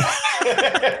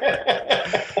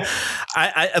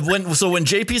 when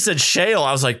JP said Shale,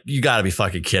 I was like, you gotta be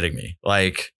fucking kidding me.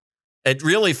 Like it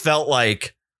really felt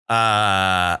like,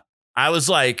 I was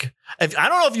like, I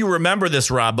don't know if you remember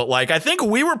this, Rob, but like, I think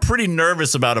we were pretty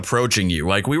nervous about approaching you.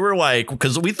 Like we were like,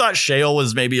 because we thought Shale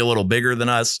was maybe a little bigger than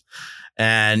us,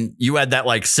 and you had that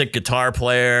like sick guitar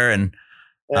player. And,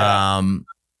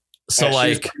 so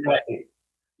like,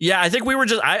 yeah, I think we were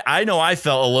just, I know I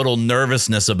felt a little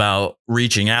nervousness about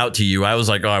reaching out to you. I was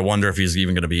like, oh, I wonder if he's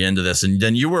even going to be into this. And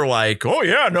then you were like, oh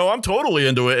yeah, no, I'm totally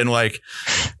into it. And like,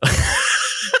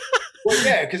 well,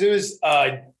 yeah, because it was,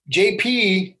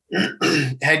 JP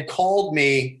had called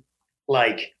me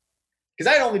like, because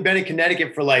I had only been in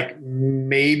Connecticut for like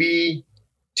maybe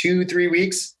 2-3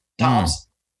 weeks tops.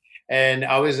 And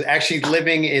I was actually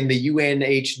living in the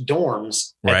UNH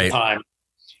dorms at the time,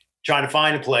 trying to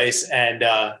find a place. And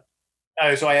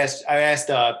so I asked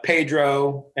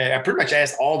Pedro, and I pretty much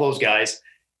asked all those guys,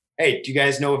 hey, do you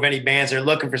guys know of any bands that are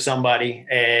looking for somebody?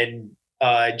 And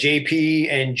JP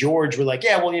and George were like,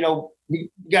 yeah, well, you know, we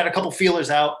got a couple feelers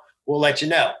out. We'll let you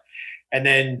know. And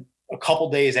then a couple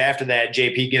days after that,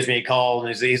 JP gives me a call,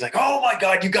 and he's like, oh my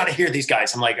God, you got to hear these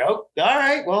guys. I'm like, oh, all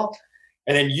right, well.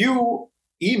 And then you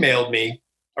emailed me,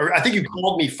 or I think you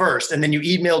called me first, and then you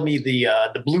emailed me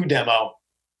the blue demo.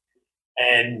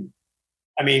 And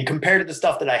I mean, compared to the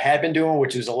stuff that I had been doing,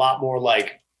 which was a lot more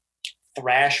like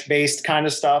thrash based kind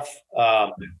of stuff,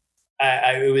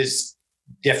 it was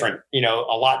different, you know,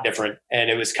 a lot different. And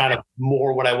it was kind of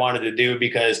more what I wanted to do,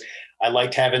 because I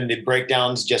liked having the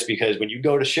breakdowns, just because when you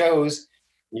go to shows,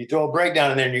 you throw a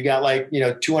breakdown in there and you got like, you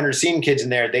know, 200 scene kids in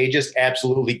there, they just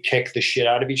absolutely kick the shit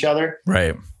out of each other.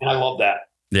 Right. And I love that.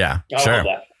 Yeah, I love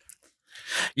that.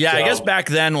 Yeah, so, I guess back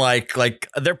then, like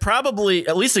they're probably,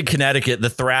 at least in Connecticut, the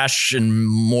thrash and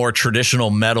more traditional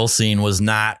metal scene was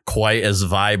not quite as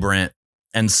vibrant.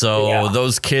 And so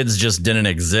those kids just didn't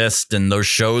exist, and those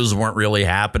shows weren't really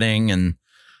happening. And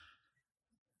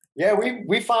yeah,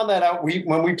 we found that out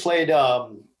when we played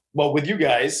with you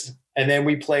guys, and then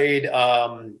we played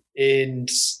in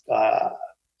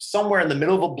somewhere in the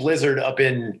middle of a blizzard up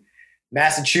in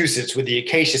Massachusetts with the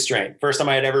Acacia Strain. First time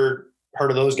I had ever heard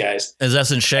of those guys. Is that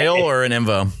in Shale or in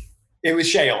Invo? It was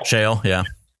Shale. Shale, yeah.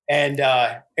 And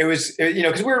it was, you know,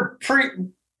 because we were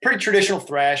pretty traditional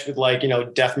thrash with like, you know,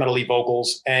 death metal-y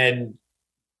vocals, and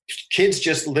kids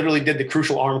just literally did the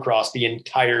Crucial Arm Cross the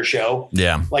entire show.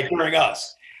 Yeah. Like during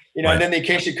us, you know, and then the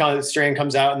Acacia Strain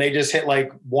comes out and they just hit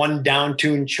like one down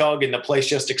tune chug and the place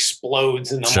just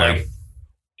explodes. And I'm like,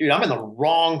 dude, I'm in the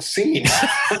wrong scene.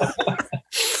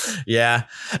 Yeah.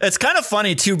 It's kind of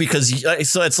funny too, because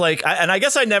so it's like, and I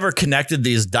guess I never connected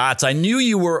these dots. I knew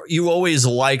you always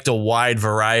liked a wide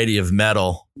variety of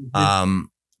metal.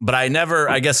 But I never,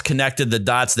 I guess, connected the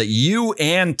dots that you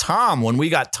and Tom, when we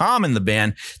got Tom in the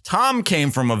band, Tom came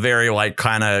from a very like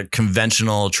kind of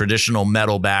conventional, traditional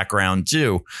metal background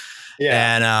too.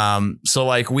 Yeah. And so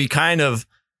like we kind of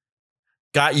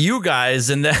got you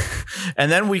guys, and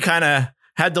then we kind of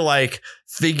had to like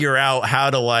figure out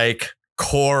how to like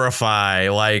chorify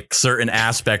like certain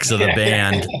aspects of the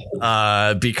band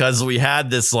because we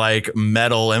had this like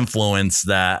metal influence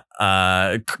that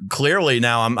clearly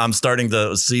now I'm starting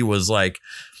to see was like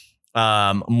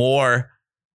more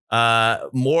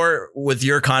with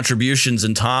your contributions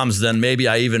and Tom's than maybe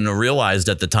I even realized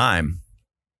at the time.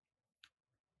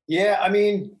 Yeah, I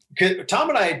mean, Tom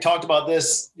and I talked about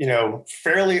this,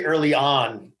 fairly early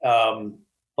on,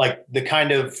 like the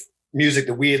kind of music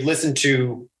that we had listened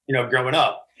to, growing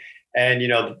up. And,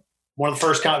 one of the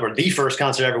first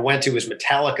concert I ever went to was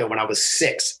Metallica when I was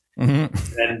 6.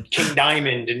 Mm-hmm. And King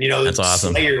Diamond and, that's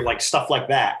awesome. Slayer, like stuff like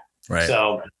that. Right.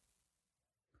 So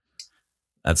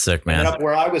that's sick, man. Up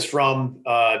where I was from,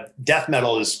 death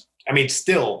metal is,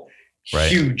 still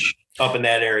huge up in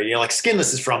that area. Like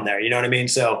Skinless is from there. You know what I mean?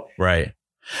 So right.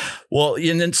 Well,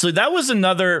 and then, so that was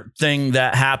another thing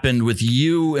that happened with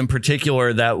you in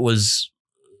particular. That was,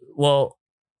 well,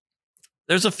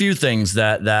 there's a few things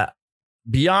that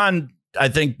beyond, I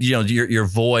think, your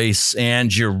voice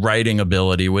and your writing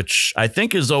ability, which I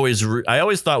think is always, I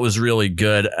always thought was really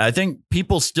good. I think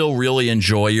people still really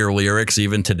enjoy your lyrics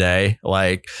even today.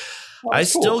 Like, I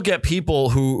still get people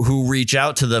who reach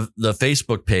out to the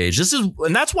Facebook page.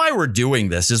 And that's why we're doing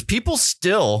this, is people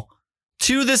still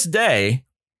to this day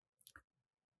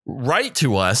write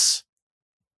to us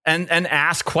and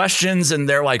ask questions, and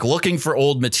they're like looking for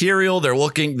old material. They're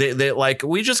looking, they like,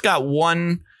 we just got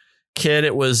one kid.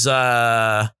 It was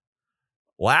last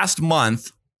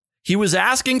month. He was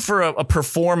asking for a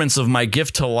performance of My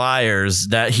Gift to Liars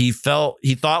that he thought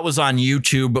was on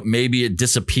YouTube, but maybe it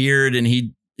disappeared. And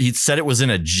he said it was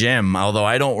in a gym, although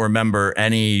I don't remember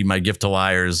any My Gift to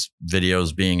Liars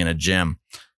videos being in a gym.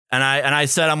 And I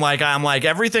said, I'm like,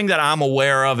 everything that I'm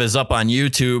aware of is up on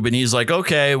YouTube. And he's like,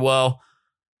 okay, well,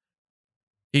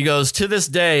 he goes, to this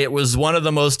day, it was one of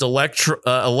the most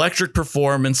electric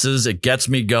performances. It gets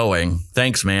me going.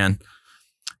 Thanks, man.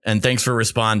 And thanks for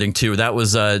responding too. That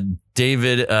was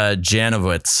David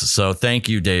Janowitz. So thank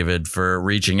you, David, for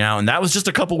reaching out. And that was just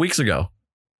a couple weeks ago.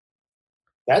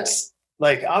 That's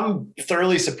like, I'm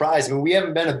thoroughly surprised. We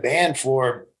haven't been a band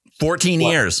for 14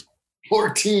 years.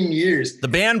 14 years. The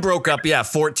band broke up. Yeah.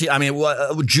 14.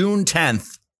 June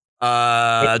 10th,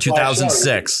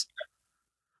 2006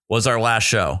 was our last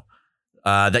show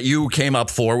that you came up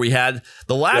for. We had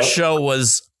the last show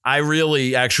was, I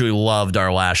really actually loved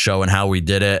our last show and how we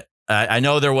did it. I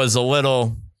know there was a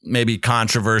little maybe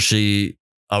controversy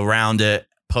around it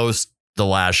post the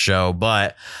last show,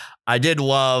 but I did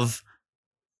love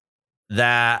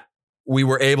that we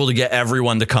were able to get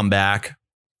everyone to come back,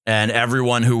 and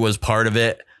everyone who was part of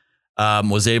it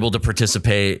was able to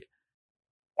participate.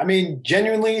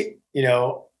 Genuinely,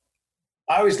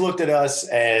 I always looked at us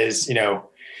as, pretty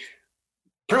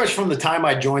much from the time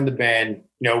I joined the band,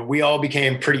 we all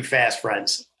became pretty fast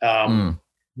friends,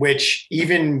 which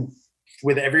even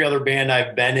with every other band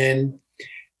I've been in,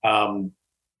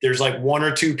 there's like one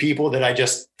or two people that I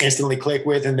just instantly click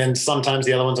with. And then sometimes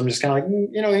the other ones, I'm just kind of like,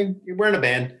 we're in a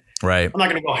band. Right. I'm not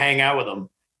going to go hang out with them.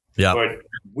 Yeah. But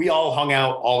we all hung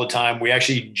out all the time. We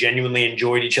actually genuinely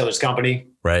enjoyed each other's company.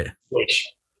 Right. Which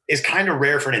is kind of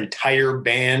rare for an entire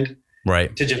band.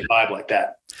 Right. To just vibe like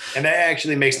that. And that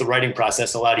actually makes the writing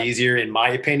process a lot easier, in my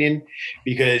opinion,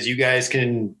 because you guys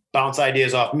can bounce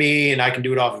ideas off me and I can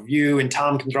do it off of you, and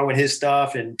Tom can throw in his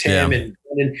stuff, and Tim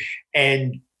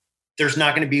and there's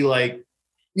not going to be like,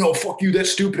 fuck you,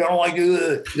 that's stupid, I don't like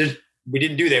it. We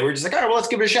didn't do that. We're just like, all right, well, let's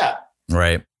give it a shot.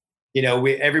 Right.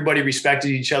 Everybody respected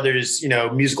each other's,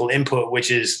 musical input, which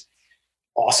is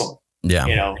awesome.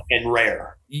 Yeah. And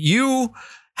rare. You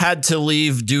had to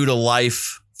leave due to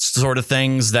life sort of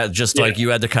things that just like you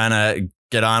had to kind of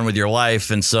get on with your life.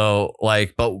 And so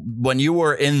like, but when you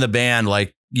were in the band,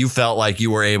 like you felt like you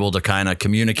were able to kind of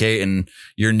communicate and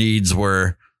your needs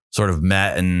were sort of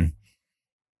met. And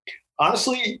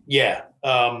honestly, yeah.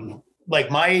 Like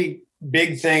my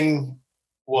big thing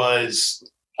was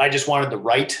I just wanted to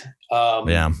write.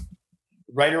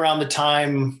 Right around the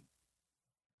time,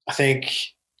 I think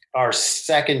our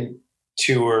second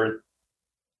tour,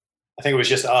 I think it was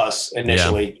just us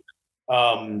initially.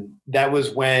 Yeah. That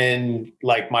was when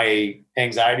like my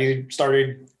anxiety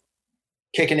started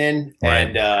kicking in.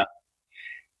 Right. And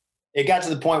it got to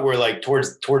the point where like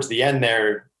towards the end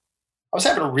there, I was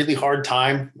having a really hard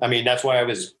time. I mean, that's why I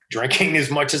was drinking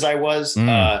as much as I was,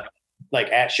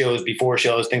 like at shows, before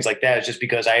shows, things like that. It's just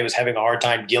because I was having a hard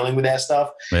time dealing with that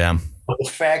stuff. Yeah. But the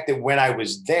fact that when I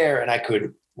was there and I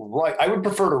could write, I would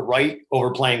prefer to write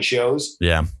over playing shows.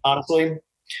 Yeah. Honestly.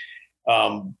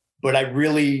 But I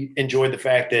really enjoyed the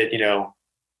fact that,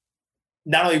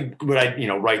 not only would I,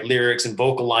 write lyrics and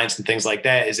vocal lines and things like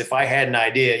that, is if I had an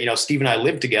idea, Steve and I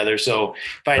lived together. So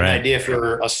if I had an idea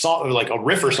for a song or like a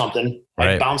riff or something,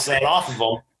 I'd bounce that off of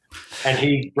him and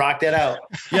he rocked that out.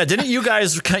 Yeah. Didn't you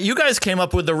guys came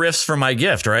up with the riffs for My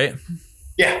Gift, right?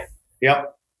 Yeah.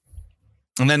 Yep.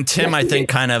 And then Tim, I think,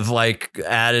 kind of like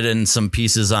added in some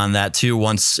pieces on that too.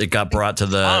 Once it got brought to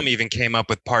the Tom even came up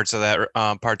with parts of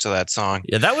that song.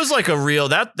 Yeah, that was like a real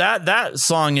that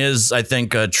song is, I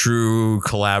think, a true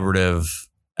collaborative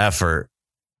effort.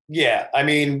 Yeah, I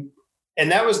mean,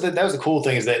 and that was the cool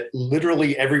thing, is that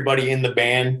literally everybody in the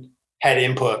band had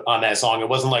input on that song. It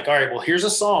wasn't like, all right, well, here's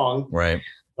a song, right?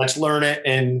 Let's learn it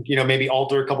and maybe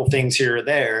alter a couple things here or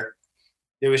there.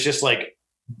 It was just like,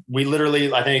 we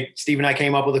literally, I think Steve and I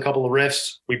came up with a couple of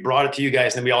riffs. We brought it to you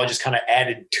guys, and then we all just kind of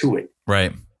added to it.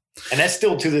 Right. And that's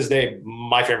still to this day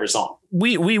my favorite song.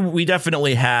 We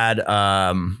definitely had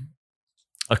a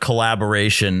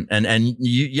collaboration, and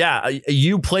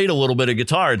you played a little bit of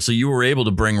guitar, and so you were able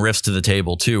to bring riffs to the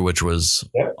table too, which was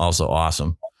also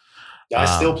awesome. I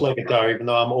still play guitar, even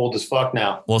though I'm old as fuck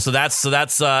now. Well, so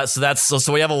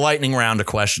we have a lightning round of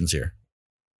questions here.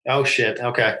 Oh shit!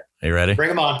 Okay, are you ready? Bring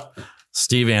them on.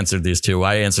 Steve answered these two.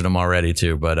 I answered them already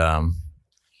too, but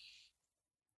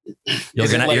you're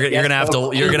gonna have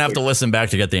to listen back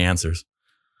to get the answers.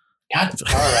 God,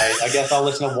 all right. I guess I'll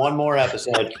listen to one more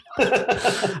episode.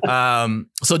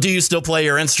 So do you still play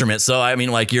your instrument? So I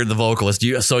mean, like, you're the vocalist.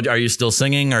 Are you still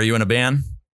singing? Are you in a band?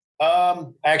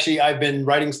 Actually, I've been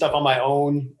writing stuff on my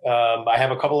own. I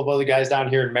have a couple of other guys down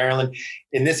here in Maryland.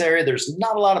 In this area, there's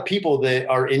not a lot of people that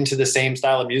are into the same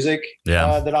style of music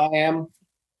that I am.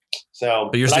 So,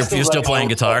 but you're still playing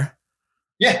guitar?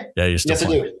 Yeah. Yeah, you're still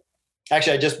playing. I do.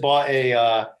 Actually, I just bought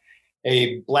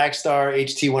a Black Star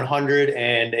HT100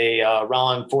 and a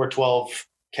Roland 412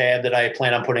 cab that I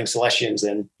plan on putting Celestians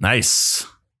in. Nice.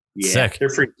 Yeah, sick. They're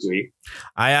pretty sweet.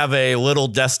 I have a little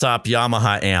desktop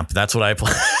Yamaha amp. That's what I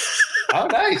play. Oh,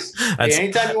 nice. Hey,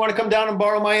 anytime you want to come down and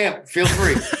borrow my amp, feel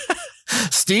free.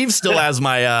 Steve still has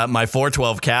my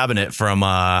 412 cabinet from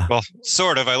well,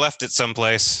 sort of. I left it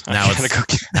someplace. Now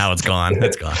it's gone.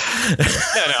 It's gone.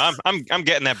 No, I'm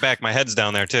getting that back. My head's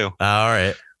down there too. All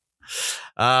right.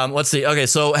 Let's see. Okay,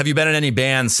 so have you been in any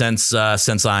bands since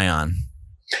Ion?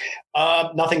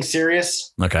 Nothing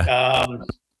serious. Okay.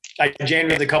 I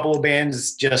jammed with a couple of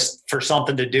bands just for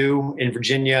something to do in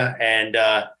Virginia, and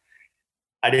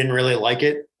I didn't really like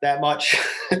it that much,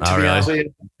 to be honest with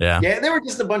you. Yeah. Yeah, they were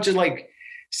just a bunch of like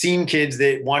scene kids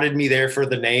that wanted me there for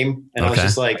the name. And I was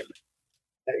just like,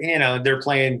 they're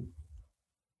playing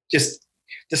just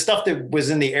the stuff that was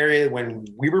in the area when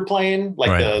we were playing,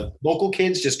 like the local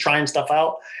kids just trying stuff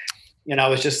out. And I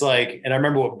was just like, and I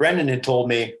remember what Brendan had told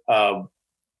me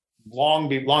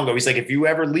long ago. He's like, if you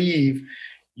ever leave,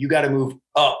 you got to move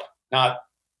up, not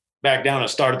back down and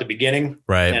start at the beginning.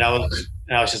 Right. And I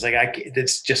was just like,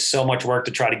 it's just so much work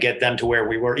to try to get them to where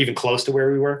we were, even close to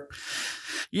where we were.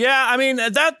 Yeah. I mean,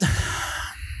 and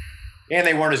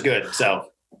they weren't as good.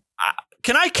 So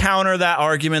can I counter that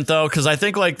argument though? Cause I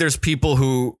think like there's people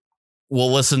who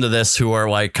will listen to this who are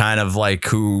like, kind of like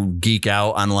who geek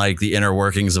out on like the inner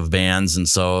workings of bands. And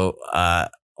so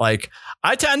like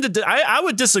I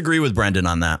would disagree with Brendan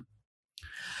on that.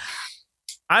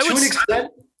 To an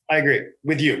extent, I agree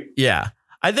with you. Yeah.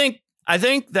 I think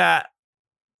that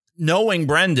knowing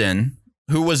Brendan,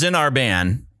 who was in our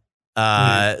band,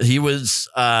 he was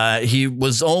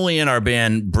only in our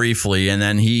band briefly, and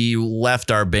then he left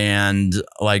our band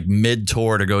like mid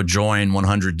tour to go join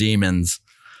 100 Demons.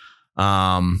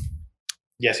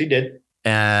 Yes, he did.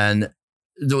 And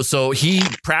so he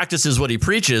practices what he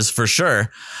preaches for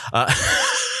sure.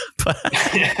 But,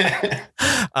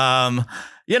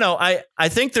 I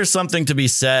think there's something to be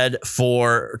said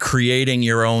for creating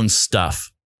your own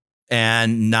stuff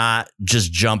and not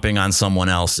just jumping on someone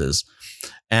else's.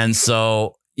 And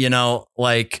so,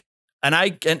 like, and I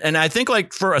think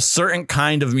like for a certain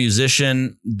kind of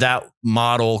musician, that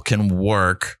model can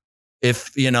work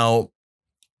if, and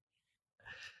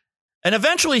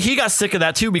eventually he got sick of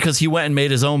that too, because he went and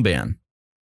made his own band.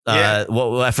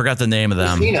 I forgot the name of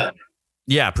them. Pristina.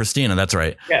 Yeah. Pristina. That's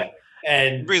right. Yeah.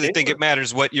 And I really think it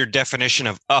matters what your definition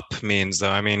of up means, though.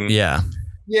 I mean, yeah.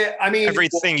 I mean,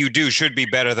 everything you do should be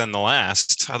better than the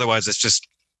last. Otherwise, it's just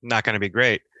not going to be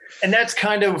great. And that's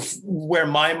kind of where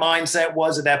my mindset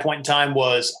was at that point in time.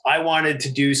 Was I wanted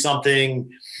to do something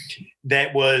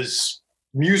that was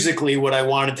musically what I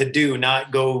wanted to do,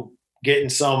 not go get in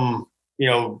some,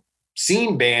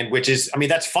 scene band, which is,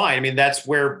 that's fine. That's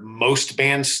where most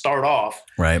bands start off.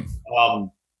 Right.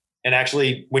 And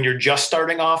actually when you're just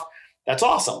starting off, that's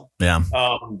awesome. Yeah.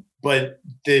 But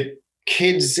the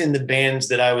kids in the bands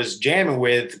that I was jamming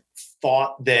with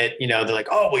thought that, they're like,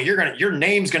 oh, well, your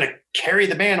name's going to carry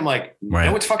the band. I'm like, right.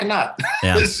 No, it's fucking not.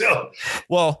 Yeah. So,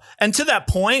 well, and to that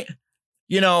point,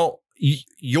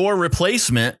 your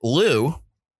replacement, Lou,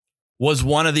 was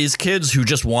one of these kids who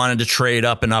just wanted to trade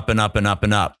up and up and up and up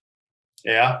and up.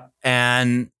 Yeah.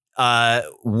 And that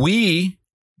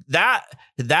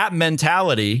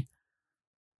mentality,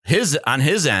 on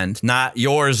his end, not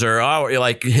yours or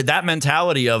like that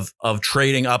mentality of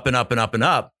trading up and up and up and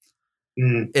up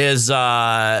is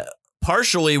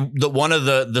partially one of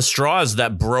the straws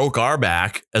that broke our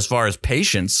back as far as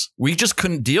patience. We just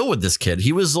couldn't deal with this kid.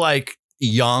 He was like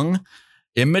young,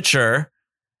 immature,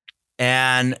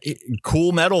 and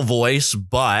cool metal voice,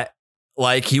 but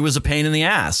like he was a pain in the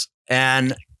ass.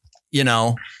 And,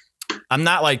 I'm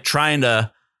not like trying to,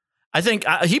 I think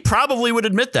he probably would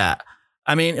admit that.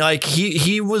 Like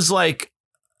he was like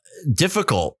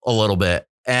difficult a little bit.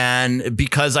 And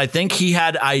because I think he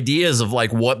had ideas of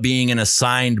like what being an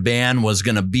assigned band was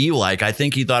going to be like. I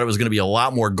think he thought it was going to be a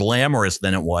lot more glamorous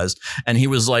than it was. And he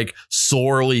was like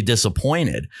sorely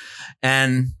disappointed.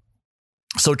 And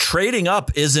so trading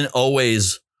up isn't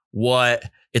always what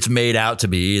it's made out to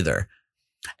be either.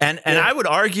 And I would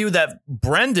argue that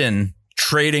Brendan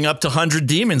trading up to 100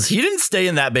 Demons, he didn't stay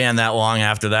in that band that long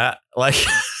after that. Like,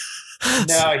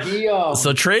 no, he.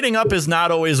 So trading up is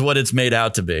not always what it's made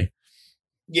out to be.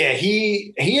 Yeah,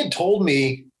 he had told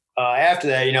me after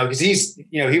that, because he's,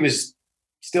 he was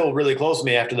still really close to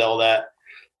me after all that.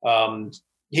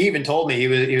 He even told me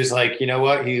he was like, you know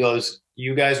what? He goes,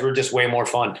 you guys were just way more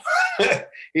fun.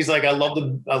 He's like, I love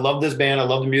this band, I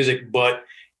love the music, but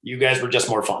you guys were just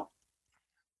more fun.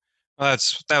 Well,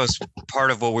 that was part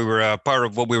of what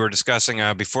we were discussing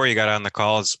before you got on the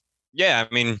calls. Yeah,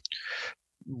 you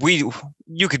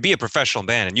could be a professional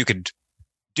band and you could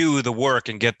do the work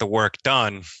and get the work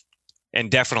done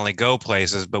and definitely go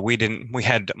places, but we didn't. We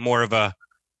had more of a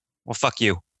well, fuck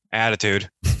you attitude.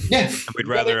 Yeah, we'd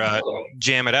rather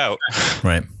jam it out.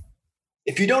 Right.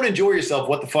 If you don't enjoy yourself,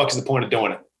 what the fuck is the point of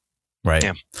doing it? Right.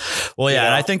 Yeah. Well, yeah,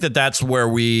 and I think that's where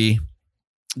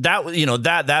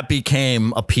that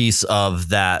became a piece of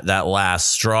that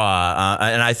last straw.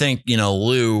 And I think,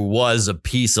 Lou was a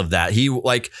piece of that. He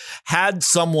like had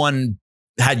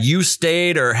you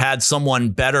stayed or had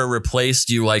someone better replaced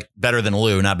you, like better than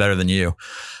Lou, not better than you.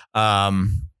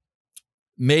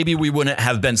 Maybe we wouldn't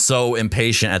have been so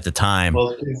impatient at the time.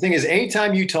 Well, the thing is,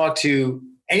 anytime you talk to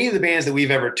any of the bands that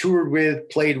we've ever toured with,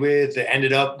 played with, that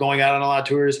ended up going out on a lot of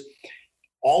tours,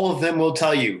 all of them will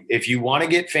tell you, if you want to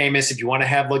get famous, if you want to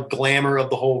have the glamour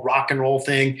of the whole rock and roll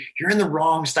thing, you're in the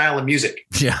wrong style of music.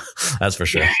 Yeah, that's for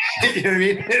sure. You know what I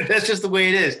mean? That's just the way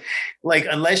it is. Like,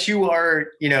 unless you are,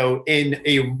 in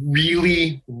a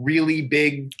really, really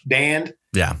big band.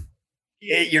 Yeah.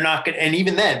 You're not going to, and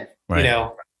even then, right.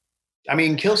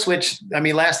 Killswitch,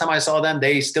 last time I saw them,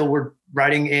 they still were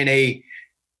riding in a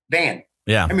van.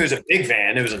 Yeah. It was a big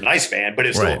van. It was a nice van, but it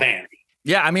was still a van.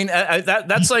 Yeah,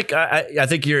 that's like I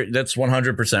think that's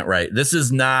 100% right. This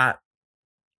is not,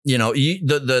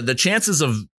 the chances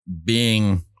of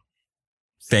being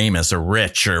famous or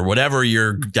rich or whatever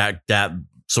your that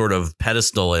sort of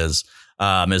pedestal is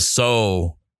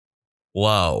so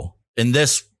low in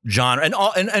this genre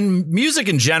and music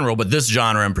in general, but this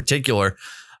genre in particular.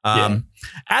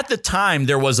 At the time,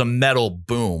 there was a metal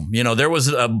boom. There was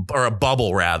a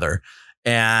bubble rather.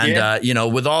 And,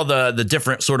 with all the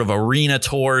different sort of arena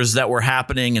tours that were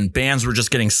happening and bands were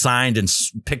just getting signed and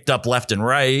picked up left and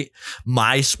right.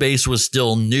 MySpace was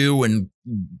still new and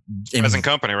present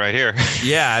company right here.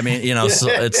 Yeah. So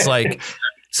it's like,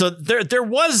 so there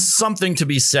was something to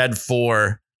be said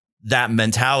for that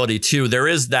mentality too. There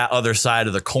is that other side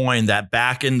of the coin that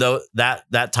back in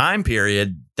that time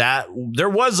period that there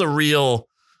was a real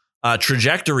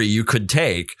trajectory you could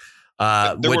take.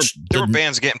 There were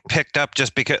bands getting picked up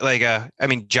just because,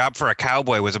 Job for a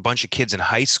Cowboy was a bunch of kids in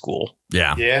high school.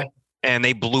 Yeah. Yeah. And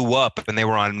they blew up and they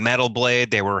were on Metal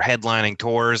Blade. They were headlining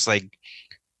tours.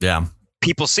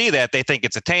 People see that, they think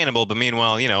it's attainable, but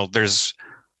meanwhile, there's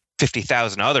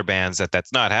 50,000 other bands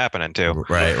that's not happening to.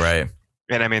 Right. Right.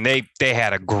 And they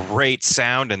had a great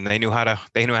sound and they knew how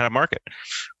to market.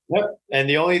 Yep. And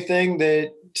the only thing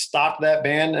that stopped that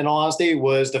band, in all honesty,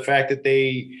 was the fact that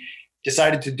they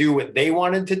decided to do what they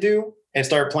wanted to do and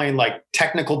start playing like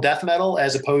technical death metal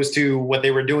as opposed to what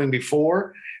they were doing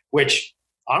before, which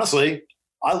honestly,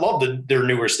 I love their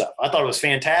newer stuff. I thought it was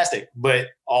fantastic, but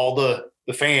all the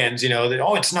fans,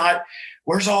 it's not,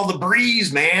 where's all the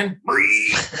breeze, man?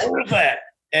 Breeze, where's that?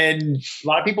 And a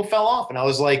lot of people fell off, and I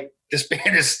was like, this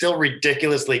band is still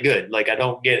ridiculously good. Like, I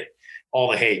don't get all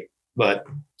the hate, but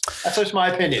that's just my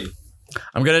opinion.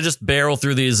 I'm going to just barrel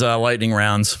through these lightning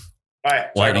rounds. All right.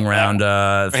 Lightning round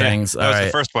things. That was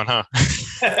the first one, huh?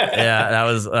 Yeah, that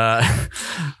was. All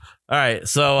right.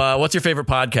 So what's your favorite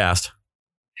podcast?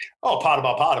 Oh, Pod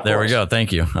About Pod. Of there course. We go.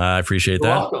 Thank you. I appreciate You're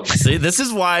that. welcome. See, this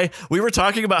is why we were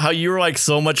talking about how you were like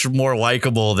so much more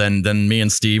likable than me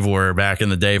and Steve were back in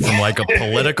the day from like a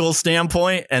political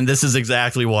standpoint. And this is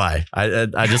exactly why.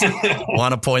 I just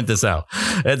want to point this out.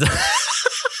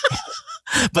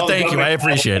 But thank you. I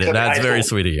appreciate it. That's very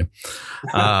sweet of you.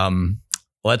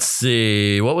 Let's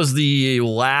see. What was the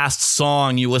last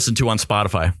song you listened to on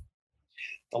Spotify?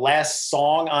 The last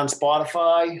song on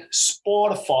Spotify.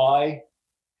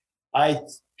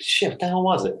 What the hell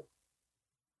was it?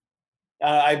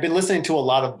 I've been listening to a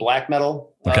lot of black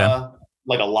metal, like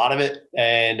a lot of it.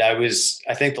 And I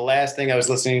think the last thing I was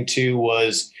listening to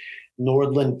was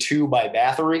Nordland 2 by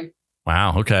Bathory.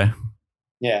 Wow. Okay.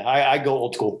 Yeah. I go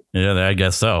old school. Yeah, I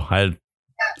guess so. I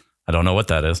don't know what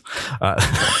that is.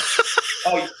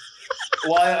 Oh,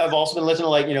 well, I've also been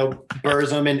listening to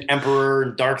Burzum and Emperor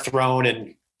and Dark Throne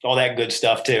and all that good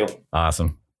stuff too.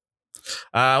 Awesome.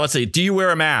 Let's see. Do you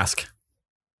wear a mask?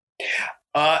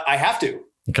 I have to.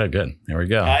 Okay, good. There we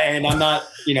go. And I'm not,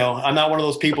 I'm not one of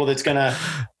those people that's going to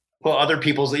put other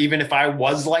people's, even if I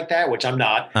was like that, which I'm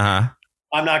not,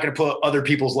 I'm not going to put other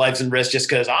people's lives in risk just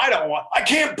because I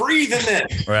can't breathe in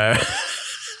this. Right.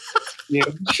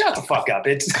 Shut the fuck up.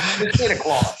 It's Santa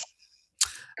Claus.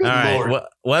 Good all right. Lord.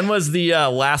 When was the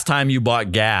last time you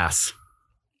bought gas?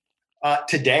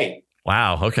 Today.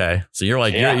 Wow. Okay. So you're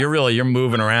like, you're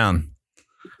moving around.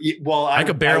 Well, I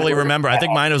could barely remember. I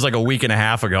think mine was like a week and a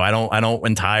half ago. I don't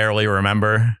entirely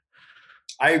remember.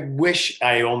 I wish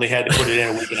I only had to put it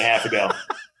in a week and a half ago.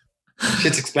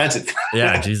 Shit's expensive.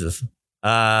 Yeah, Jesus.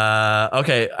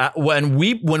 Okay. When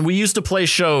we used to play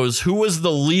shows, who was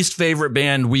the least favorite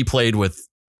band we played with?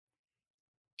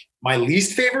 My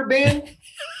least favorite band?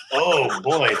 Oh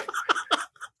boy.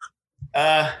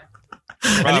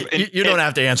 Rob, you don't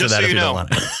have to answer that if you don't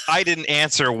want to. I didn't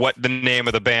answer what the name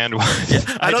of the band was. Yeah,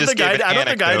 I don't think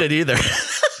I did either.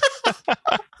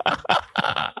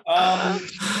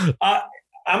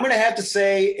 I'm going to have to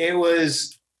say it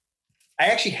was. I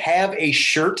actually have a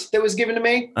shirt that was given to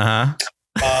me by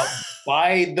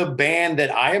the band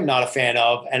that I am not a fan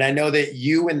of, and I know that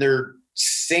you and their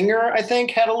singer, I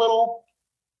think, had a little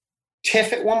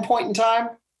tiff at one point in time.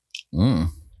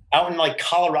 Out in like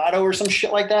Colorado or some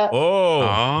shit like that.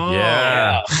 Oh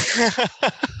yeah.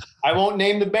 I won't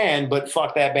name the band, but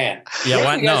fuck that band. Yeah,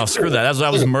 what? No, screw that.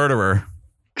 That was Murderer.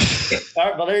 All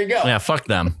right, well, there you go. Yeah, fuck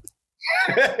them.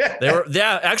 They were,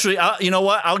 yeah. Actually, you know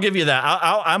what? I'll give you that.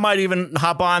 I might even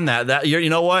hop on that. That you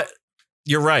know what?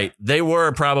 You're right. They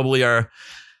were probably our.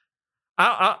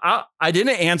 I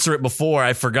didn't answer it before.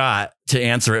 I forgot to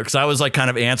answer it because I was like kind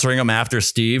of answering them after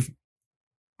Steve.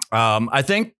 I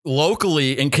think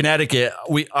locally in Connecticut,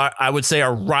 I would say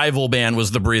our rival band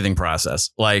was The Breathing Process.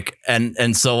 Like,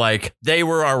 and so like they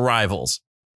were our rivals.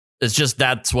 It's just,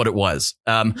 that's what it was.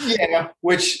 Yeah,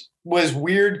 which was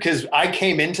weird because I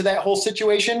came into that whole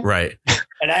situation. Right.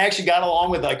 And I actually got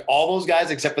along with like all those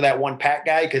guys except for that one Pat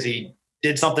guy because he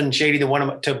did something shady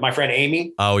to my friend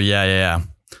Amy. Oh, yeah.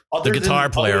 The guitar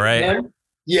player, right? Him,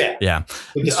 yeah.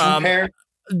 With the swoop hair.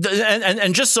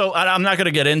 And just so I'm not going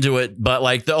to get into it, but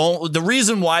like the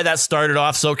reason why that started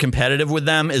off so competitive with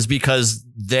them is because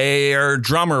their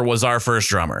drummer was our first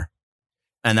drummer,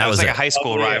 and that was like a high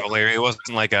school rivalry. It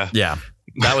wasn't like a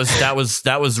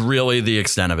that was really the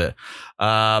extent of it.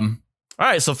 All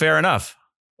right, so fair enough,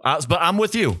 but I'm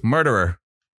with you, Murderer.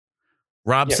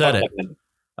 Rob said it.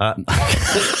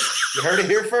 You heard it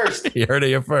here first. You heard it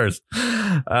here first.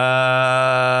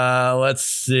 Let's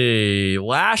see.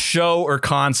 Last show or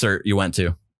concert you went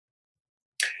to?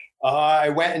 I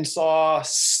went and saw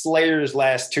Slayer's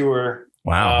last tour.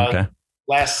 Wow. Okay.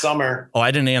 Last summer. Oh,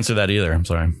 I didn't answer that either. I'm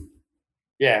sorry.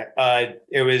 Yeah.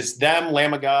 It was them,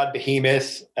 Lamb of God,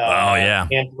 Behemoth.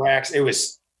 Anthrax. It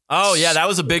was. Oh yeah, that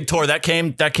was a big tour. That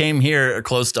came here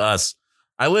close to us.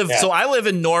 I live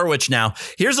in Norwich now.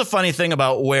 Here's a funny thing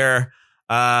about where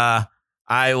I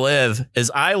live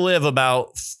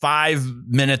about 5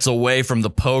 minutes away from the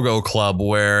Pogo Club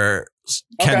where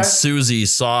Ken Susie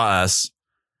saw us.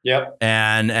 Yep.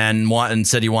 And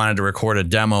said he wanted to record a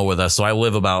demo with us. So I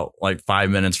live about like 5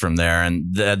 minutes from there,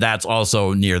 and that's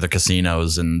also near the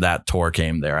casinos. And that tour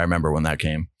came there. I remember when that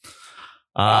came.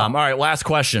 All right, last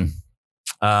question.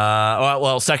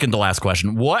 Second to last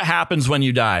question. What happens when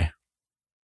you die?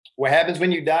 What happens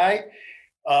when you die?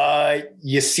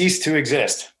 You cease to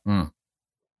exist.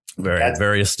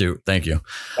 Very astute. Thank you.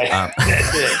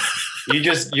 That's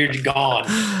it. You're gone.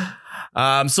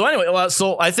 So anyway,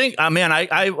 so I think, man,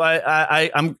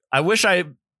 I wish I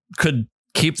could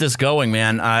keep this going,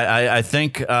 man. I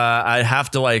think I have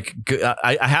to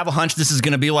I have a hunch this is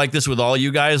going to be like this with all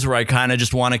you guys, where I kind of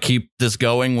just want to keep this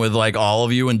going with like all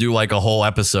of you and do like a whole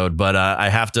episode. But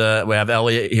we have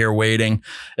Elliot here waiting.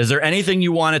 Is there anything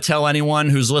you want to tell anyone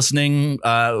who's listening,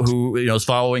 who is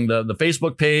following the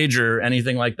Facebook page or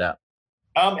anything like that?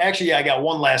 Actually, I got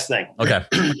one last thing. Okay.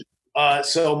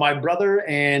 So my brother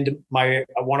and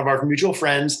one of our mutual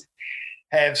friends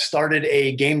have started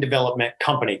a game development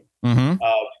company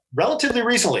relatively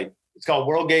recently. It's called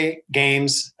World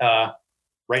Games.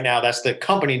 Right now, that's the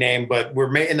company name, but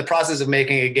we're in the process of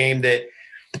making a game that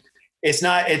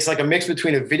it's like a mix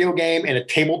between a video game and a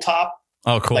tabletop.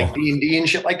 Oh, cool. Like D&D and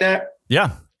shit like that.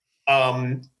 Yeah.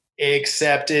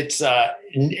 Except it's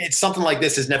something like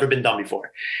this has never been done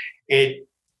before. It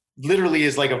literally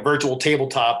is like a virtual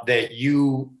tabletop that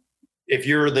if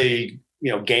you're the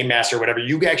game master or whatever,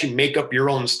 you actually make up your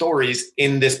own stories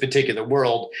in this particular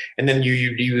world, and then you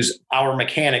use our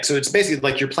mechanics. So it's basically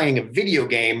like you're playing a video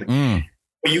game,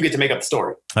 but you get to make up the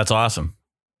story. That's awesome.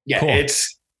 Yeah, cool.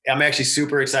 I'm actually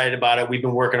super excited about it. We've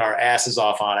been working our asses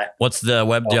off on it. What's the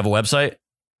web? Do you have a website?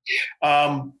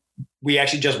 We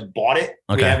actually just bought it.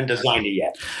 Okay. We haven't designed it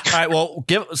yet. All right. Well,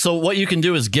 so what you can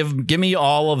do is give me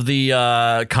all of the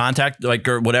contact,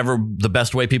 or whatever the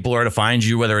best way people are to find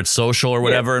you, whether it's social or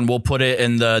whatever, and we'll put it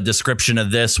in the description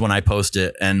of this when I post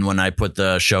it and when I put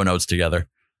the show notes together.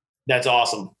 That's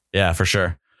awesome. Yeah, for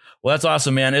sure. Well, that's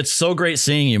awesome, man. It's so great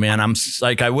seeing you, man. I'm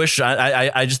like, I wish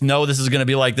I just know this is going to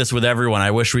be like this with everyone. I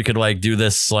wish we could do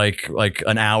this like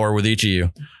an hour with each of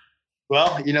you.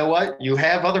 Well, you know what? You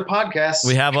have other podcasts.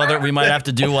 We might have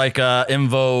to do like a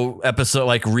Invo episode,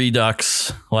 like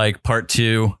Redux, like part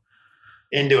 2.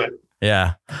 Into it.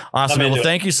 Yeah. Awesome. Well,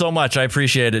 thank you so much. I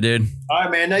appreciate it, dude. All right,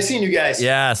 man. Nice seeing you guys.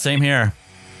 Yeah, same here.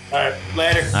 All right.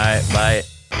 Later. All right. Bye.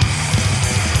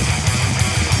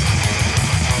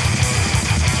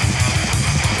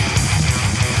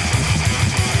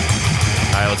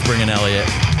 All right, let's bring in Elliot.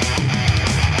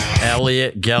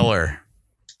 Elliot Geller.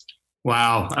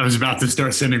 Wow. I was about to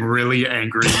start sending really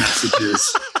angry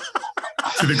messages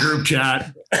to the group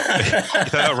chat. You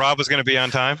thought Rob was going to be on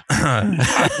time?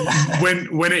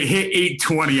 When it hit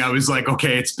 8:20, I was like,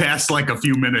 okay, it's past like a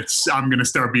few minutes. I'm going to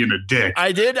start being a dick.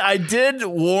 I did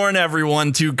warn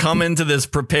everyone to come into this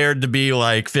prepared to be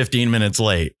like 15 minutes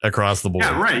late across the board.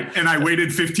 Yeah, right. And I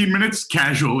waited 15 minutes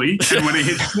casually. And when it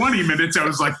hit 20 minutes, I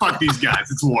was like, fuck these guys.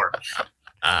 It's war.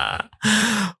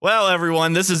 Well,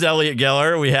 everyone, this is Elliot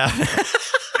Geller. We have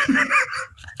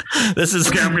this is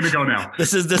okay. I'm gonna go now.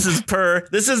 This is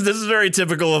very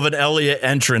typical of an Elliot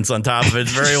entrance. On top of it,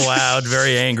 it's very loud,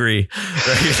 very angry,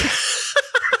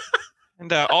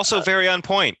 and also very on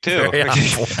point too.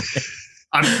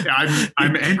 On point.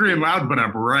 I'm angry and loud, but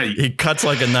I'm right. He cuts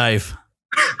like a knife.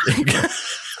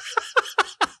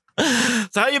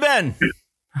 So how you been?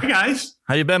 Hey guys,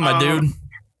 how you been, my dude?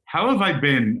 How have I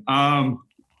been?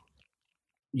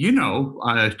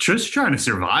 Just trying to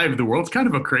survive. The world's kind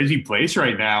of a crazy place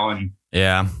right now. And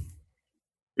yeah,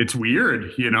 it's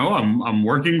weird. I'm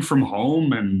working from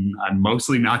home and I'm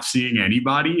mostly not seeing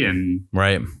anybody. And,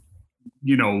 right.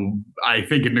 I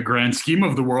think in the grand scheme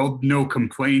of the world, no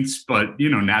complaints, but,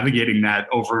 navigating that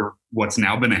over what's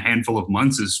now been a handful of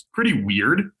months is pretty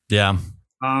weird. Yeah.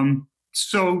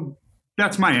 So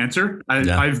that's my answer.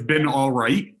 I've been all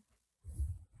right.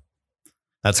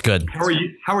 That's good.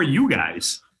 How are you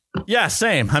guys? Yeah,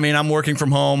 same. I mean, I'm working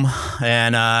from home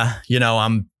and,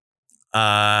 I'm,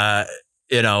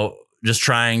 just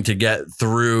trying to get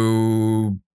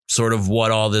through sort of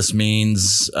what all this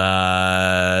means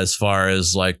as far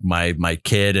as like my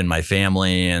kid and my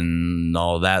family and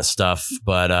all of that stuff.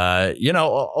 But,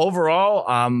 overall,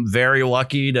 I'm very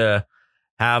lucky to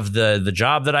have the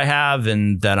job that I have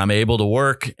and that I'm able to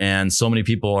work, and so many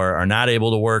people are not able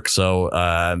to work. So,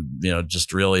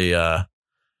 just really, too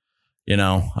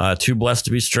blessed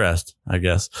to be stressed, I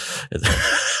guess.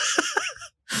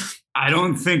 I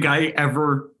don't think I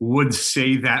ever would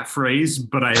say that phrase,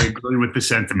 but I agree with the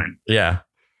sentiment. Yeah.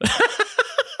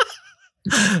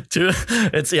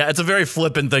 It's a very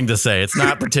flippant thing to say. It's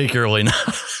not particularly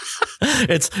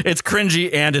it's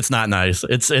cringy and it's not nice.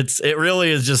 It really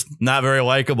is just not very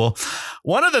likable.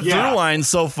 One of the through lines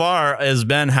so far has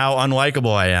been how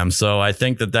unlikable I am. So I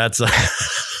think that's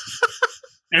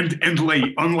and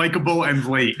late, unlikable and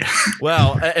late.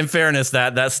 Well, in fairness,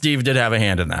 that Steve did have a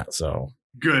hand in that. So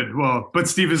good. Well, but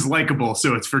Steve is likable,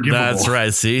 so it's forgivable. That's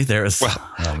right. See,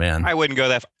 oh man, I wouldn't go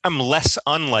that far. I'm less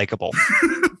unlikable.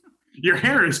 Your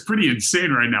hair is pretty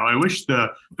insane right now. I wish the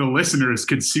listeners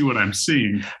could see what I'm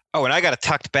seeing. Oh, and I got it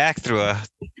tucked back through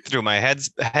my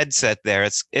headset there.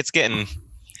 It's getting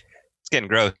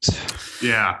gross.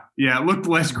 Yeah. It looked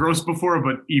less gross before,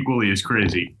 but equally as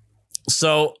crazy.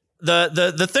 So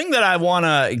the thing that I want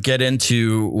to get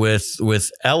into with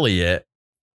Elliot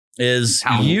is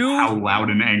how loud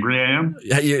and angry I am.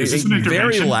 Is this an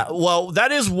intervention? Very loud. Well,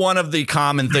 that is one of the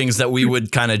common things that we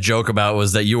would kind of joke about,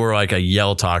 was that you were like a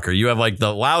yell talker. You have like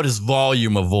the loudest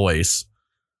volume of voice.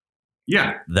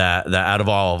 Yeah. That out of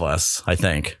all of us, I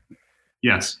think.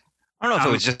 Yes. I don't know if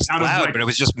it was just loud, but it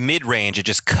was just mid-range. It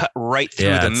just cut right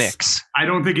through the mix. I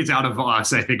don't think it's out of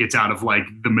us. I think it's out of like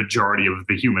the majority of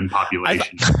the human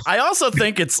population. I also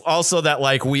think it's also that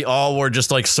like we all were just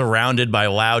like surrounded by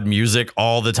loud music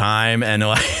all the time, and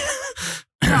like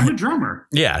I'm a drummer.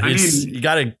 Yeah, you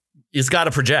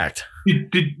gotta project.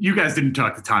 You guys didn't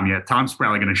talk to Tom yet. Tom's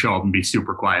probably going to show up and be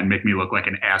super quiet and make me look like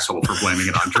an asshole for blaming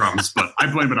it on drums, but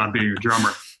I blame it on being a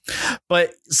drummer.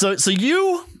 But so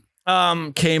you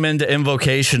came into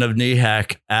Invocation of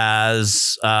Nehek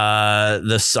as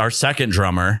our second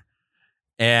drummer,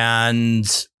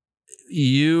 and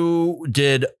you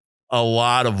did a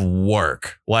lot of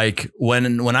work. Like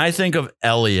when I think of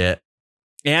Elliot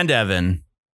and Evan,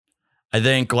 I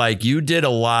think like you did a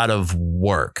lot of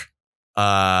work.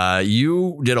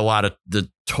 You did a lot of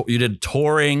you did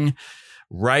touring,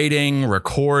 writing,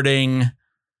 recording.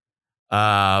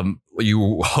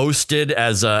 You hosted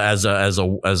as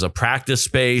a practice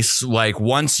space. Like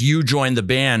once you joined the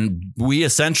band, we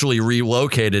essentially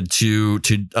relocated to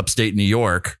upstate New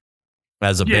York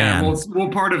as a band. Well,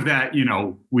 part of that,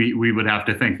 we would have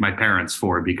to thank my parents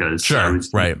for, because I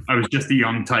was just a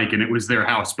young tyke and it was their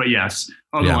house. But yes,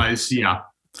 otherwise, yeah.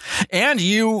 And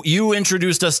you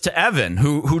introduced us to Evan,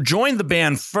 who joined the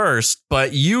band first,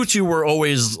 but you two were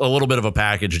always a little bit of a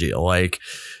package deal. Like,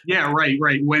 yeah, right.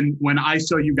 When I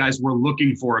saw you guys were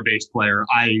looking for a bass player,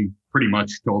 I pretty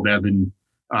much told Evan.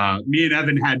 Me and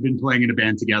Evan had been playing in a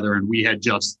band together, and we had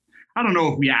just, I don't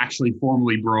know if we actually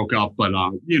formally broke up, but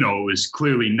it was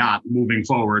clearly not moving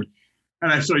forward.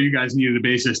 And I saw you guys needed a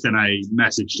bassist, and I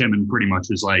messaged him and pretty much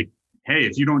was like, hey,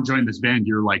 if you don't join this band,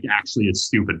 you're like actually a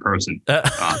stupid person,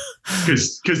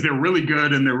 because they're really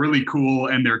good and they're really cool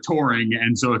and they're touring.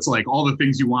 And so it's like all the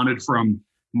things you wanted from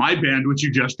my band, which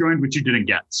you just joined, which you didn't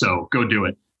get. So go do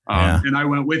it. And I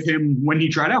went with him when he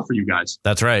tried out for you guys.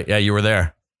 That's right. Yeah, you were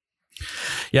there.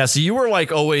 Yeah. So you were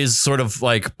like always sort of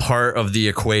like part of the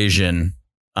equation,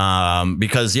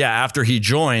 because after he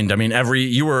joined, I mean,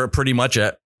 you were pretty much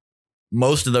at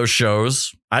most of those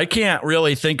shows. I can't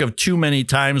really think of too many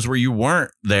times where you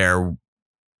weren't there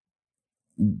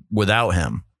without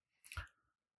him.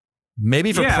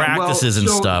 Maybe for practices and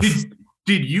stuff.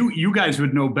 Did you guys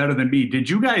would know better than me. Did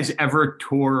you guys ever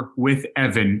tour with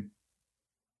Evan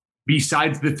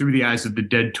besides the Through the Eyes of the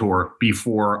Dead tour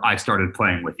before I started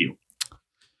playing with you?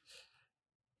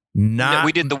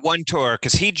 We did the one tour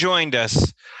because he joined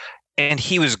us. And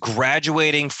he was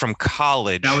graduating from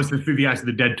college. That was the Through the Eyes of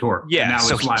the Dead tour. Yeah, that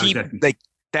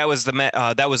was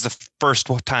the first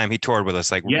time he toured with us,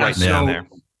 down there.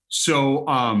 So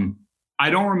I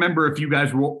don't remember if you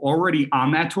guys were already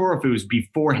on that tour, or if it was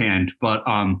beforehand, but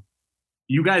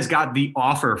you guys got the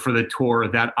offer for the tour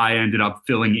that I ended up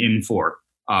filling in for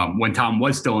when Tom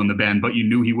was still in the band, but you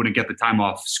knew he wouldn't get the time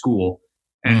off school.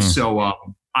 And so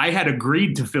I had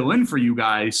agreed to fill in for you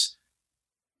guys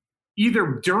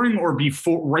either during or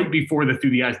right before the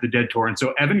Through the Eyes of the Dead tour. And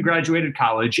so Evan graduated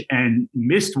college and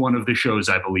missed one of the shows,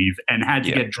 I believe, and had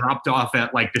to get dropped off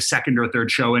at like the second or third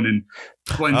show in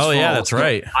Glens Falls. Yeah, that's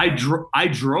right. So I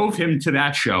drove him to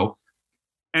that show.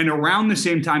 And around the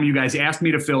same time, you guys asked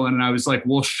me to fill in, and I was like,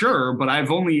 well, sure, but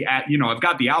I've only, I've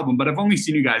got the album, but I've only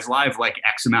seen you guys live like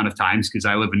X amount of times because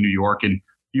I live in New York and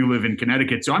you live in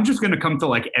Connecticut. So I'm just going to come to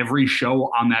like every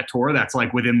show on that tour that's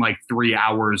like within like 3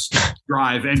 hours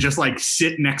drive and just like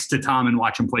sit next to Tom and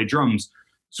watch him play drums.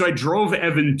 So I drove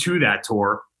Evan to that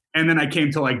tour. And then I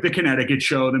came to like the Connecticut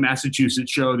show, the Massachusetts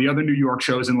show, the other New York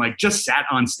shows, and like just sat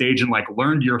on stage and like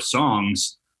learned your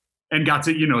songs and got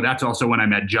to, that's also when I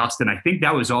met Justin. I think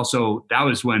that was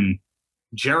when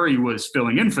Jerry was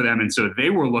filling in for them, and so they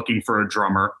were looking for a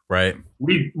drummer. Right.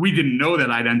 We didn't know that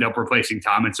I'd end up replacing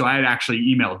Tom, and so I had actually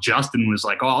emailed Justin, was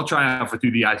like, "Oh, I'll try out for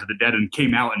Through the Eyes of the Dead," and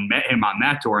came out and met him on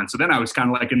that tour. And so then I was kind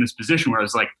of like in this position where I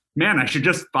was like, "Man, I should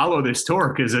just follow this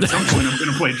tour because at some point I'm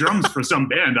going to play drums for some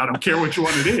band. I don't care which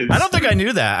one it is." I don't think I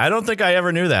knew that. I don't think I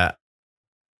ever knew that.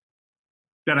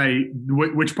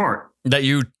 Which part? That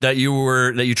you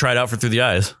tried out for Through the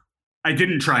Eyes. I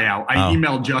didn't try out. I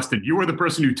emailed Justin. You were the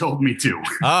person who told me to.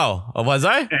 Oh, was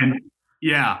I? And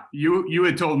yeah, you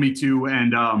had told me to,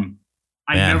 and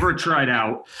I never tried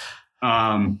out.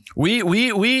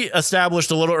 We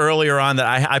established a little earlier on that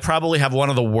I probably have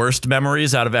one of the worst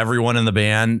memories out of everyone in the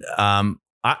band.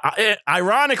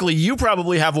 Ironically, you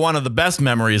probably have one of the best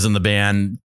memories in the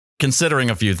band,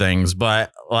 considering a few things.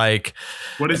 But like,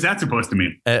 what is that supposed to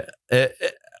mean?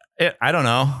 I don't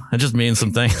know. It just means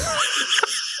something.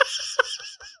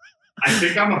 I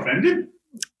think I'm offended.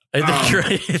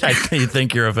 You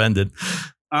think you're offended.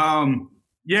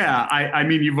 Yeah, I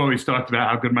mean, you've always talked about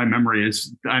how good my memory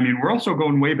is. I mean, we're also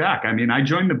going way back. I mean, I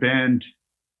joined the band,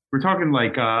 we're talking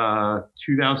like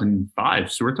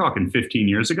 2005. So we're talking 15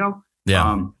 years ago.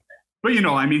 Yeah. But, you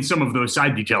know, I mean, some of those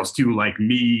side details too, like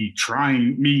me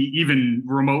even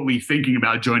remotely thinking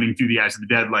about joining Through the Eyes of the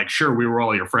Dead, like, sure, we were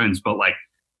all your friends, but like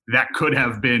that could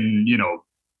have been, you know,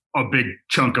 a big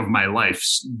chunk of my life,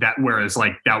 whereas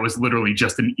like that was literally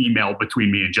just an email between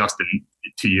me and Justin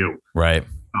to you. Right.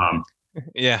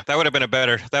 Yeah, that would have been a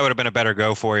better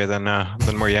go for you than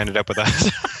where you ended up with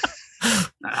us.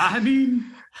 I mean,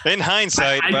 in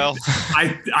hindsight,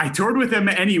 I toured with them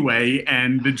anyway,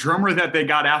 and the drummer that they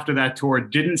got after that tour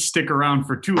didn't stick around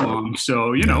for too long.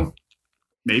 So, you know,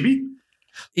 maybe.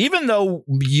 Even though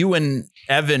you and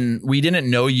Evan, we didn't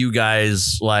know you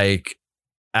guys like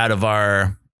out of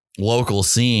our local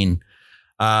scene,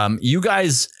 you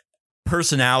guys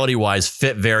personality wise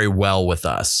fit very well with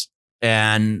us,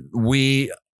 and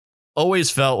we always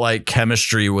felt like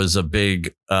chemistry was a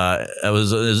big it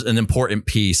was an important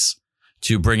piece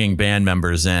to bringing band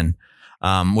members in,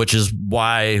 which is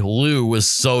why Lou was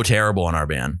so terrible in our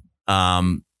band.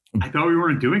 I thought we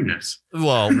weren't doing this.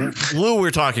 Well, Lou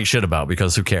we're talking shit about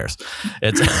because who cares?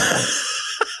 It's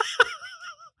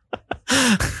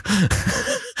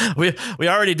we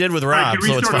already did with Rob. Can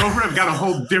we start over? I've got a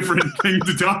whole different thing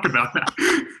to talk about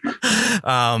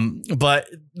now. But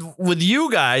with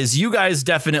you guys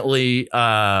definitely,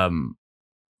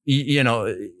 you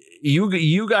know,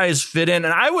 you guys fit in,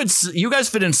 and you guys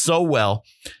fit in so well.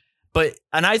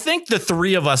 And I think the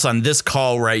three of us on this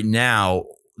call right now,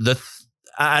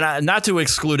 not to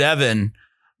exclude Evan,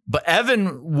 but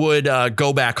Evan would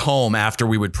go back home after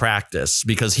we would practice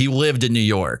because he lived in New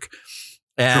York.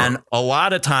 And sure. A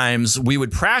lot of times we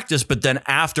would practice, but then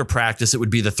after practice, it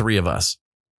would be the three of us.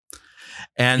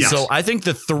 And so I think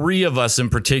the three of us in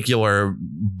particular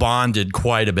bonded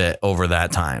quite a bit over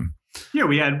that time. Yeah,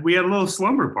 we had little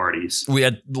slumber parties. We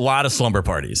had a lot of slumber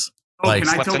parties. Oh, like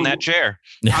slept in that chair.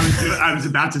 I was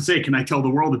about to say, can I tell the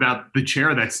world about the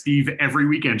chair that Steve every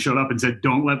weekend showed up and said,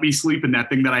 "Don't let me sleep in that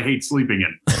thing that I hate sleeping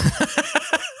in."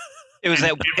 It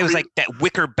was like that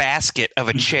wicker basket of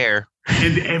a chair.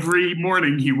 And every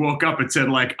morning he woke up and said,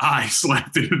 like, I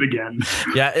slept in it again.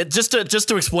 Yeah, just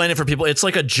to explain it for people, it's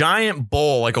like a giant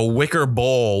bowl, like a wicker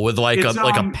bowl with like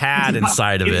a pad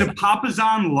inside of it. It's a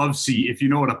Papasan love seat, if you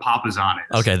know what a Papasan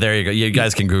is. Okay, there you go. You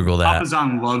guys can Google that.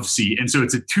 Papasan love seat, and so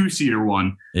it's a 2-seater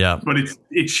one. Yeah, but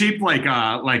it's shaped like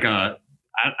a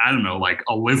I don't know, like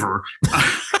a liver.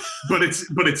 But it's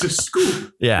a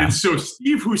scoop. Yeah. And so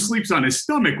Steve, who sleeps on his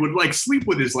stomach, would like sleep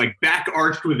with his like back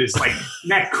arched, with his like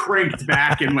neck cranked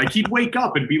back, and like he'd wake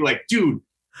up and be like, "Dude,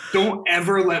 don't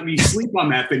ever let me sleep on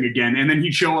that thing again." And then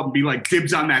he'd show up and be like,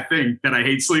 "Dibs on that thing that I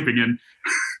hate sleeping in."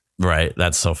 Right.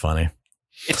 That's so funny.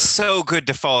 It's so good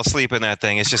to fall asleep in that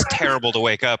thing. It's just terrible to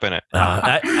wake up in it.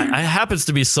 It happens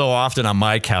to be so often on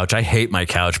my couch. I hate my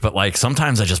couch, but like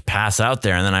sometimes I just pass out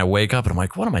there and then I wake up and I'm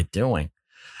like, what am I doing?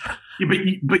 Yeah,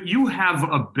 but you have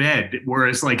a bed,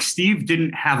 whereas like Steve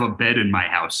didn't have a bed in my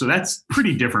house. So that's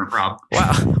pretty different, Rob.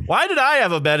 Wow. Why did I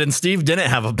have a bed and Steve didn't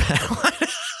have a bed?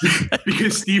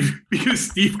 because Steve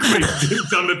claimed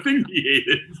dibs on the thing he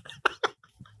hated.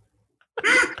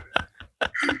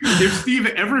 If Steve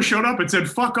ever showed up and said,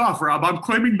 "Fuck off, Rob, I'm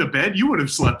claiming the bed," you would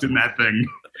have slept in that thing.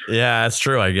 Yeah, that's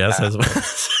true, I guess.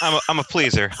 I'm a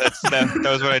pleaser. That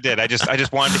was what I did. I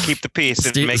just wanted to keep the peace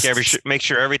and make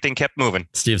sure everything kept moving.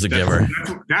 Steve's a giver.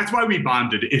 That's why we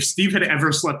bonded. If Steve had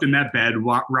ever slept in that bed,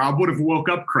 Rob would have woke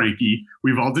up cranky.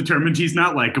 We've all determined he's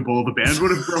not likable. The band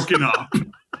would have broken up.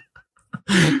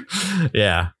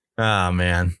 Yeah. Oh,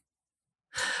 man.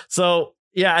 So,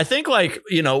 yeah, I think like,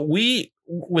 you know, we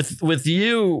with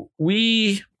you,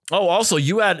 also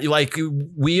you had like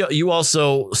you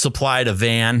also supplied a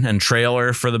van and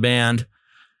trailer for the band.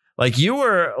 Like you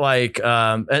were like,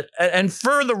 and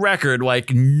for the record,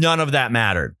 like none of that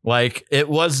mattered. Like it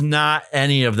was not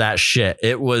any of that shit.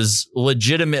 It was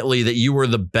legitimately that you were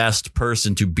the best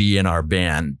person to be in our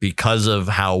band because of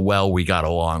how well we got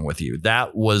along with you.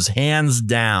 That was hands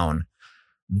down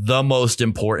the most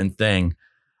important thing.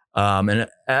 And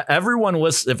everyone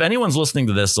if anyone's listening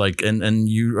to this, like, and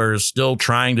you are still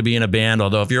trying to be in a band,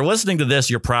 although if you're listening to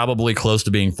this, you're probably close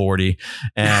to being 40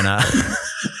 and,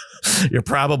 you're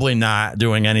probably not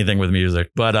doing anything with music,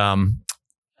 but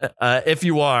if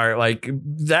you are, like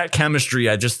that chemistry,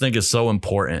 I just think is so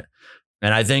important.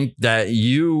 And I think that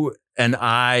you and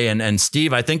I and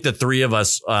Steve, I think the three of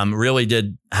us really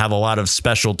did have a lot of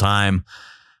special time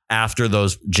after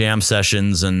those jam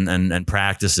sessions and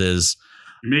practices.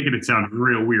 You're making it sound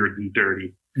real weird and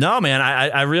dirty. No, man,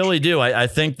 I really do. I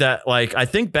think that like I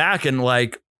think back and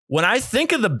like, when I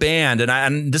think of the band,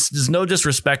 and this is no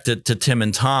disrespect to Tim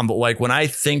and Tom, but like when I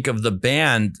think of the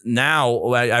band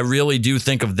now, I really do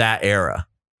think of that era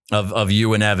of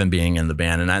you and Evan being in the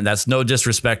band. And that's no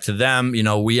disrespect to them. You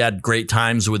know, we had great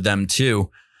times with them too.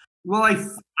 Well,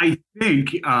 I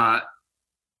think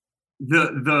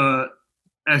the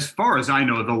as far as I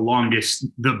know,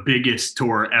 the biggest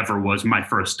tour ever was my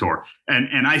first tour.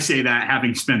 And I say that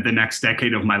having spent the next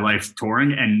decade of my life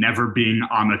touring and never being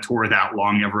on a tour that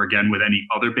long ever again with any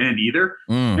other band either.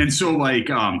 And so like,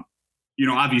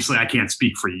 obviously I can't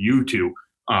speak for you two.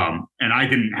 And I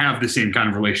didn't have the same kind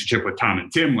of relationship with Tom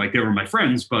and Tim, like they were my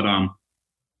friends. But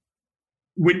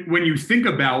when you think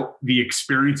about the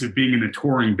experience of being in a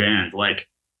touring band, like,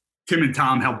 Tim and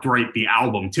Tom helped write the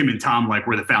album. Tim and Tom like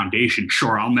were the foundation.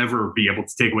 Sure, I'll never be able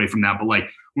to take away from that. But like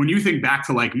when you think back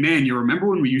to like, man, you remember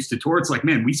when we used to tour? It's like,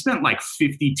 man, we spent like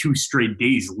 52 straight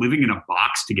days living in a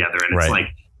box together. And it's like,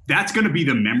 that's going to be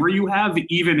the memory you have,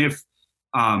 even if,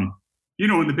 when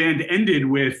the band ended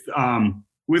with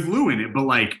Lou in it. But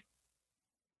like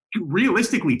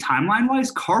realistically, timeline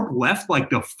wise, Carp left like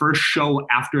the first show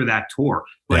after that tour.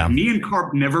 Like me and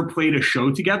Carp never played a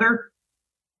show together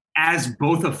as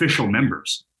both official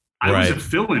members. I was a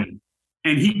fill-in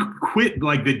and he quit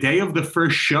like the day of the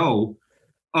first show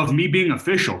of me being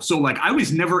official. So like I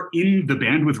was never in the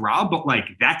band with Rob, but like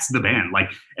that's the band.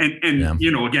 Like and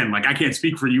again, like I can't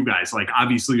speak for you guys. Like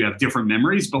obviously you have different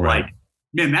memories, but like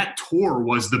man, that tour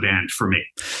was the band for me.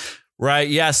 Right.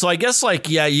 Yeah. So I guess like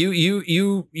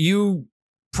you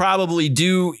probably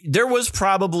do. There was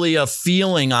probably a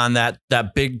feeling on that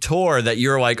big tour that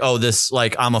you're like, oh, this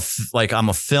like I'm a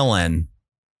fill-in.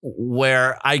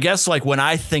 Where I guess like when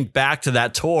I think back to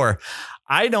that tour,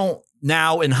 I don't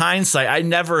now in hindsight, I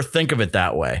never think of it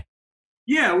that way.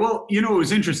 Yeah, well, it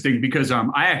was interesting because I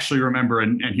actually remember,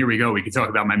 and here we go, we can talk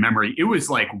about my memory. It was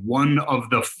like one of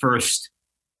the first.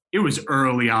 It was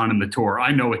early on in the tour.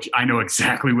 I know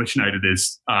exactly which night it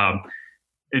is.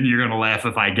 And you're going to laugh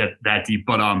if I get that deep,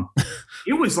 but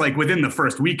it was like within the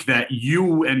first week that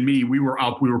you and me, we were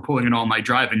pulling an all-night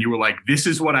drive and you were like, this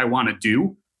is what I want to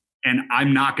do. And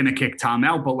I'm not going to kick Tom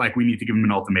out, but like, we need to give him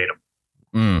an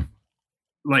ultimatum.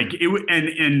 Like it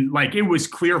and like, it was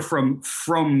clear from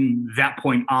that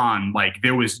point on, like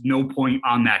there was no point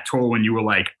on that tour when you were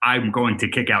like, I'm going to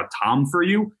kick out Tom for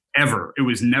you ever. It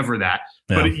was never that.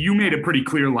 But you made it pretty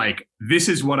clear, like, this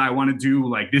is what I want to do.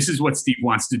 Like, this is what Steve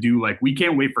wants to do. Like, we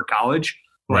can't wait for college.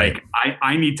 Like,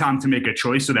 I need Tom to make a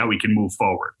choice so that we can move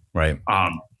forward. Right.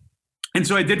 And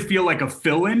so I did feel like a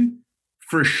fill-in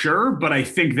for sure. But I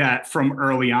think that from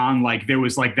early on, like, there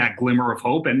was like that glimmer of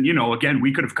hope. And, again,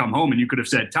 we could have come home and you could have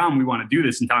said, Tom, we want to do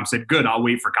this. And Tom said, good, I'll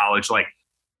wait for college. Like,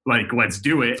 let's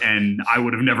do it. And I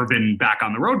would have never been back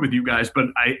on the road with you guys. But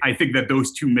I think that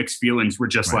those two mixed feelings were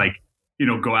just like,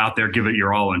 go out there, give it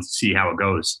your all and see how it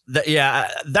goes.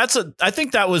 I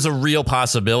think that was a real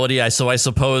possibility. So I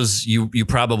suppose you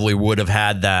probably would have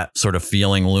had that sort of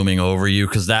feeling looming over you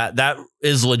because that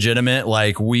is legitimate.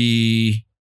 Like we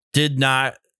did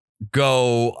not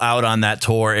go out on that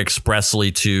tour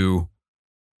expressly to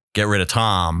get rid of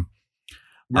Tom.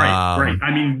 Right.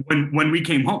 I mean, when we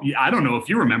came home, I don't know if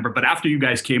you remember, but after you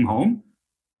guys came home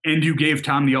and you gave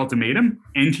Tom the ultimatum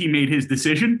and he made his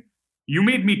decision, you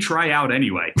made me try out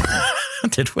anyway.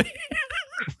 Did we?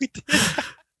 We did.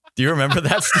 Do you remember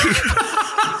that, Steve?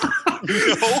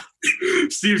 No.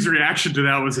 Steve's reaction to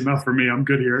that was enough for me. I'm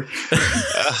good here.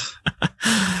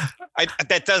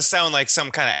 That that does sound like some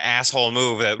kind of asshole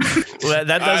move. That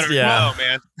does, yeah. Know,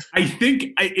 man. I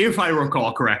think, if I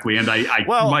recall correctly, and I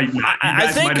might not, you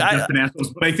guys might have just been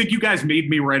assholes, but I think you guys made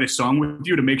me write a song with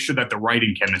you to make sure that the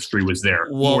writing chemistry was there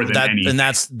more than anything. And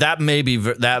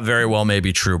that very well may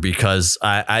be true, because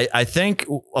I think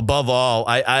above all,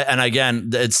 and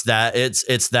again, it's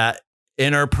that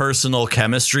interpersonal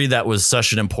chemistry that was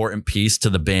such an important piece to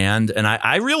the band. And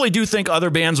I really do think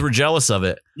other bands were jealous of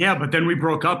it. Yeah, but then we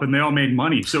broke up and they all made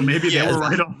money. So maybe they were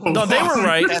right. No, they were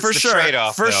right. For sure.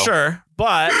 For sure.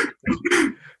 But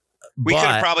we could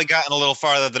have probably gotten a little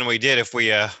farther than we did if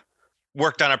we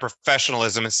worked on our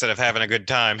professionalism instead of having a good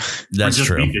time. That's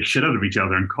true. Beat the shit out of each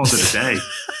other and called it a day.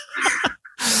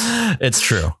 It's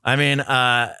true. I mean,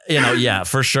 yeah,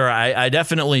 for sure. I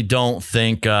definitely don't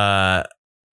think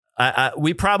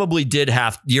we probably did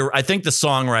have I think the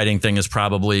songwriting thing is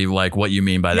probably like what you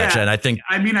mean by that. And I think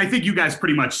you guys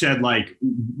pretty much said, like,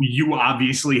 you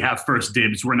obviously have first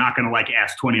dibs. We're not going to like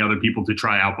ask 20 other people to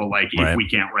try out, but like, if we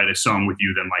can't write a song with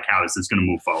you, then like, how is this going to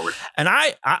move forward? And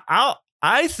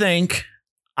I think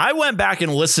I went back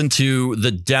and listened to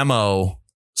the demo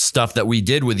stuff that we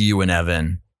did with you and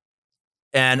Evan,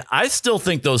 and I still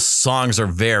think those songs are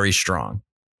very strong.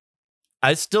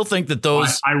 I still think that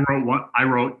those. I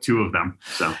wrote two of them.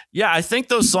 So yeah, I think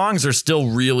those songs are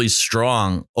still really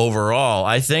strong overall.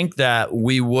 I think that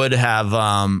we would have.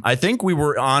 I think we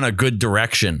were on a good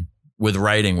direction with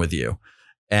writing with you,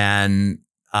 and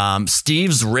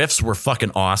Steve's riffs were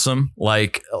fucking awesome.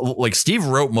 Like Steve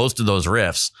wrote most of those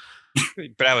riffs.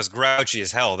 But I was grouchy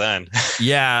as hell then.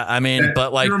 Yeah, I mean,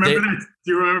 but like, do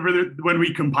you remember when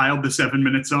we compiled the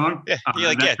 7-minute song? Yeah,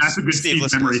 that's a good Steve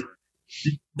memory.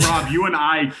 Rob, you and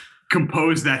I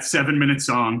composed that 7-minute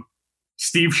song.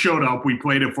 Steve showed up. We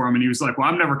played it for him, and he was like, "Well,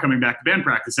 I'm never coming back to band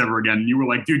practice ever again." And you were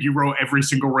like, "Dude, you wrote every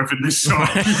single riff in this song.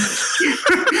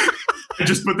 I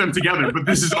just put them together, but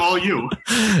this is all you."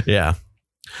 Yeah.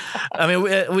 I mean,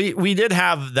 we did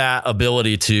have that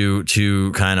ability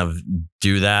to kind of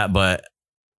do that, but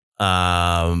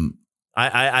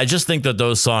I just think that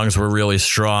those songs were really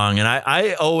strong, and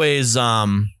I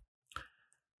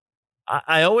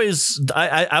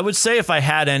would say if I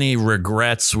had any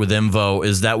regrets with Invo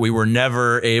is that we were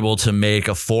never able to make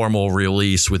a formal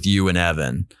release with you and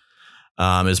Evan.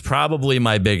 Is probably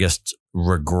my biggest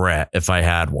regret if I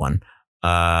had one,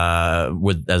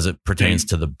 as it pertains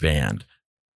to the band.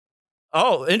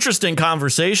 Oh, interesting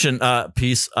conversation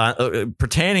piece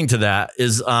pertaining to that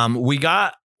is we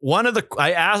got one of the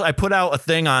I put out a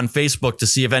thing on Facebook to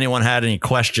see if anyone had any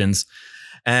questions.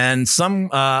 And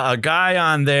a guy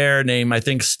on there named, I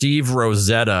think, Steve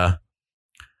Rosetta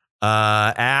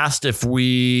asked if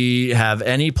we have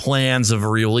any plans of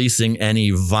releasing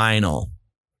any vinyl.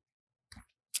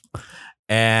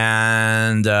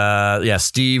 And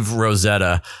Steve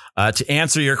Rosetta. To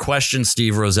answer your question,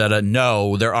 Steve Rosetta,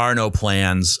 no, there are no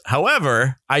plans.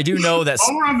 However, I do know that.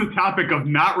 While we're on the topic of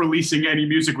not releasing any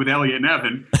music with Elliot and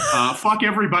Evan, fuck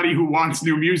everybody who wants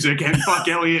new music and fuck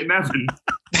Elliot and Evan.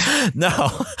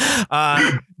 No,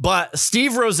 but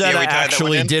Steve Rosetta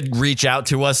actually did reach out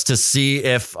to us to see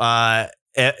if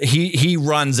he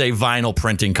runs a vinyl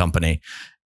printing company.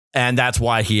 And that's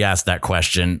why he asked that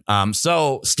question.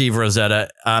 So, Steve Rosetta,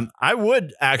 I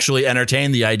would actually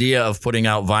entertain the idea of putting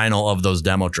out vinyl of those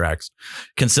demo tracks,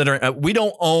 considering we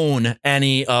don't own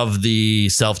any of the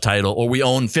self-titled, or we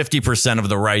own 50% of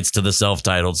the rights to the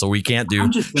self-titled, so we can't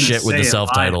do shit with the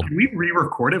self-titled. Can we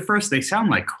re-record it first? They sound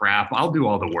like crap. I'll do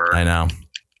all the work. I know.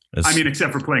 I mean,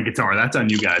 except for playing guitar. That's on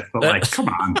you guys. But like, come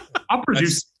on. I'll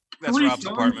produce that's 3 Rob's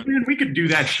songs, department. Man. We could do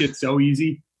that shit so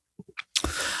easy.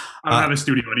 I don't have a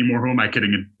studio anymore. Who am I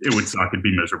kidding? It would suck. It'd be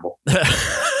miserable.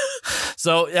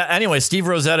 So anyway, Steve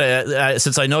Rosetta,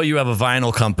 since I know you have a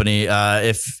vinyl company,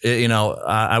 I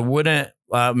wouldn't,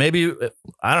 maybe,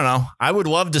 I don't know. I would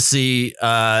love to see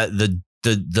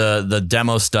the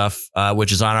demo stuff,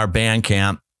 which is on our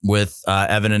Bandcamp with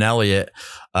Evan and Elliot,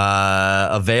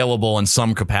 available in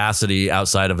some capacity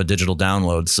outside of a digital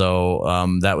download.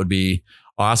 So that would be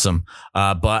awesome.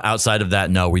 But outside of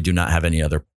that, no, we do not have any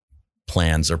other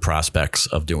plans or prospects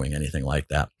of doing anything like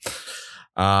that.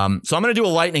 So I'm going to do a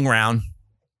lightning round,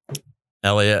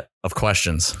 Elliot, of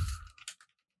questions.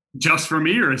 Just for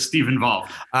me, or is Steve involved?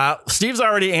 Steve's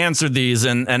already answered these,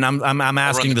 and I'm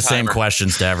asking the same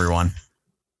questions to everyone.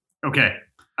 Okay.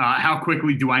 How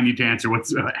quickly do I need to answer?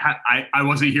 I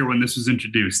wasn't here when this was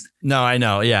introduced. No, I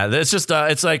know. Yeah, it's just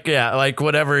it's like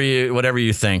whatever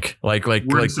you think. Like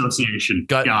word association.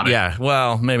 Got it. Yeah.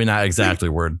 Well, maybe not exactly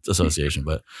word association,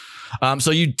 but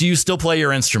so do you still play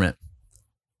your instrument?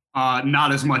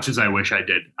 Not as much as I wish I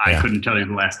did. I couldn't tell you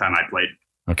the last time I played.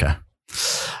 Okay.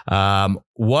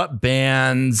 What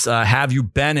bands have you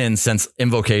been in since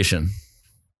Invocation?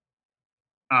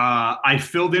 I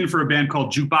filled in for a band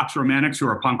called Jukebox Romantics, who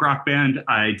are a punk rock band.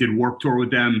 I did Warped Tour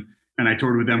with them, and I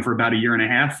toured with them for about a year and a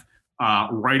half.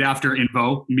 Right after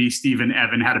Invo, me, Steve, and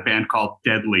Evan had a band called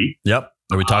Deadly. Yep.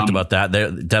 We talked about that.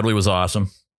 Deadly was awesome.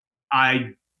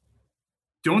 I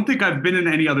don't think I've been in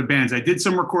any other bands. I did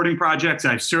some recording projects.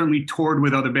 I've certainly toured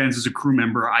with other bands as a crew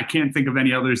member. I can't think of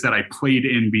any others that I played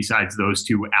in besides those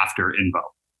two after Invo.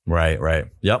 Right.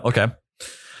 Yep. Okay.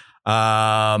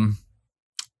 That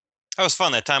was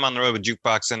fun. That time on the road with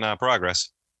Jukebox and Progress.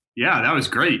 Yeah, that was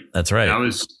great. That's right. That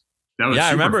was yeah,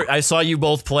 I remember fun. I saw you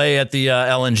both play at the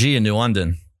LNG in New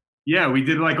London. Yeah, we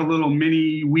did like a little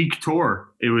mini week tour.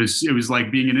 It was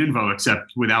like being an Invo,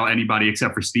 except without anybody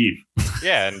except for Steve.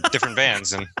 Yeah, and different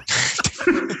bands and.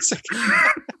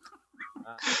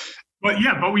 But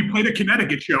we played a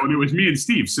Connecticut show and it was me and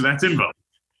Steve, so that's Invo.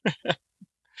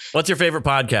 What's your favorite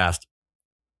podcast?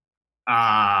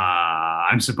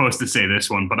 I'm supposed to say this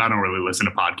one, but I don't really listen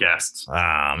to podcasts.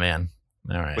 Ah, man.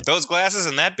 All right. With those glasses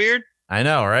and that beard? I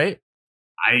know, right?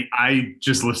 I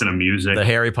just listen to music. The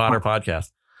Harry Potter podcast.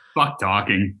 Fuck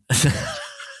talking.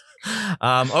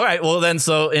 All right. Well, then,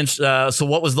 so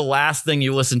what was the last thing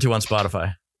you listened to on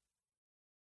Spotify?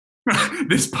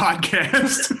 This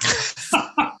podcast.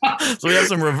 So we have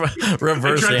some reverse. I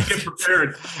tried to get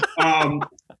prepared.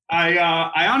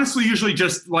 I honestly usually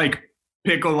just like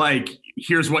pick a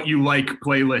here's what you like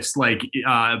playlist,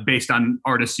 based on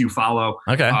artists you follow.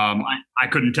 Okay. I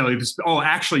couldn't tell you this. Oh,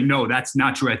 actually, no, that's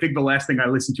not true. I think the last thing I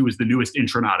listened to was the newest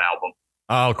Intronaut album.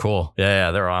 Oh, cool.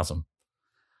 Yeah, they're awesome.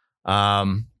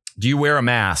 Do you wear a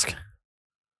mask?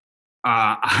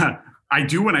 I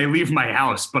do when I leave my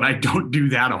house, but I don't do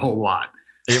that a whole lot.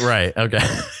 Right. Okay.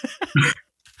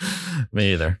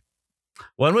 Me either.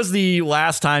 When was the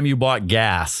last time you bought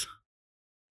gas?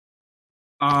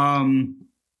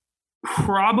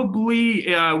 Probably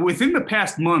within the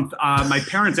past month. My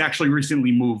parents actually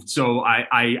recently moved, so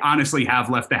I honestly have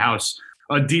left the house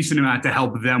a decent amount to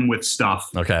help them with stuff.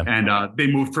 Okay. And they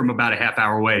moved from about a half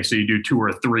hour away, so you do 2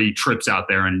 or 3 trips out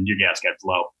there and your gas gets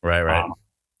low. Right.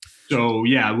 So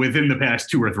yeah, within the past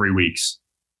 2 or 3 weeks.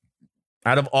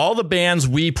 Out of all the bands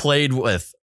we played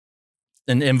with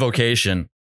in Invocation,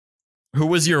 who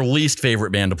was your least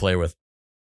favorite band to play with?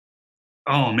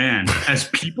 Oh man, as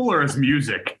people or as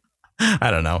music?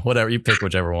 I don't know. Whatever, you pick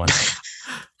whichever one.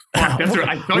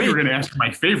 I thought you were going to ask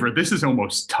my favorite. This is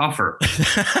almost tougher.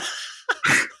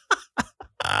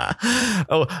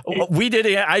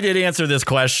 I did answer this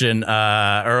question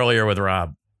earlier with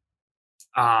Rob.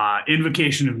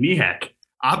 Invocation of Nehek,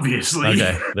 obviously.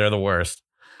 Okay, they're the worst.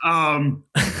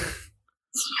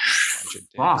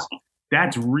 Fuck,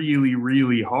 that's really,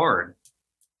 really hard.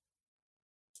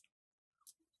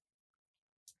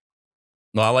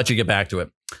 Well, I'll let you get back to it.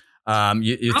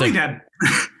 You probably think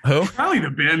who? Probably the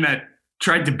band that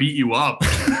tried to beat you up.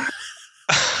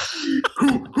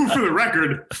 who, for the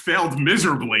record, failed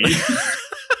miserably.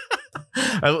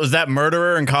 Was that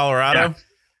Murderer in Colorado?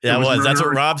 Yeah, it was. Murderer. That's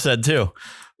what Rob said too.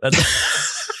 I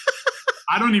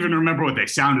don't even remember what they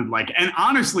sounded like. And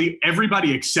honestly,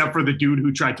 everybody except for the dude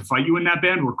who tried to fight you in that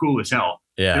band were cool as hell.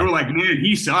 Yeah. They were like, man,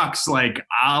 he sucks. Like,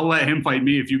 I'll let him fight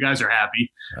me if you guys are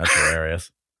happy. That's hilarious.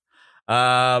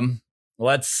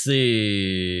 Let's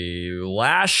see.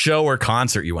 Last show or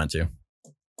concert you went to?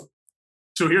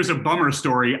 So here's a bummer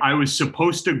story. I was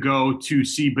supposed to go to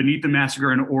see Beneath the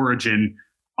Massacre and Origin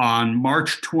on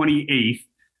March 28th.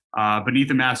 Beneath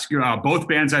the Massacre, both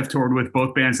bands I've toured with,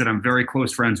 both bands that I'm very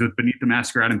close friends with. Beneath the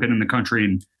Massacre hadn't been in the country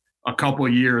in a couple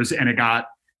of years, and it got,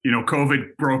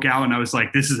 COVID broke out, and I was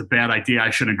like, this is a bad idea.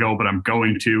 I shouldn't go, but I'm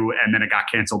going to. And then it got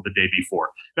canceled the day before.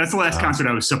 That's the last concert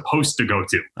I was supposed to go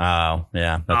to. Oh,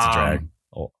 yeah. That's a drag.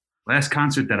 Last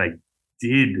concert that I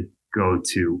did go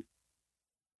to.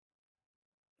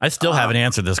 I still haven't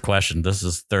answered this question. This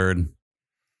is third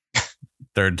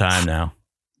time now.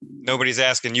 Nobody's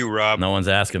asking you, Rob. No one's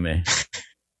asking me.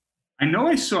 I know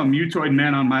I saw Mutoid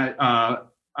Man on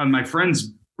my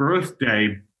friend's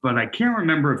birthday, but I can't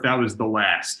remember if that was the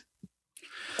last.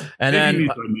 And then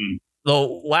the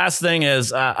last thing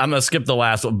is, I'm gonna skip the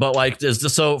last one, but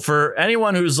so for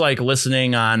anyone who's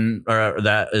listening on, or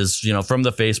that is from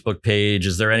the Facebook page,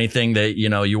 is there anything that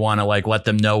you want to let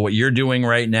them know what you're doing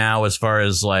right now as far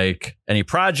as any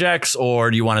projects,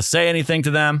 or do you want to say anything to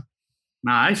them?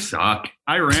 Nah, I suck.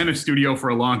 I ran a studio for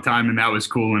a long time, and that was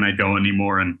cool, and I don't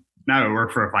anymore. And now I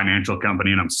work for a financial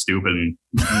company, and I'm stupid, and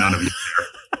none of you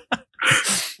care.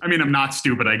 I mean, I'm not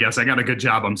stupid, I guess. I got a good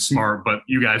job. I'm smart, but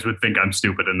you guys would think I'm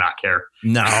stupid and not care.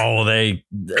 No, I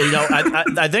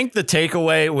think the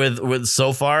takeaway with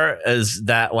so far is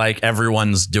that like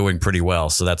everyone's doing pretty well.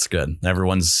 So that's good.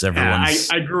 Everyone's.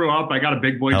 I grew up. I got a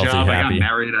big boy healthy, job. happy. I got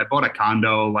married. I bought a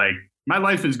condo. Like my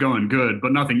life is going good,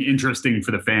 but nothing interesting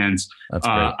for the fans. That's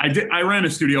great. I ran a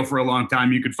studio for a long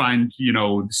time. You could find,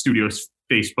 the studio's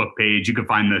Facebook page. You could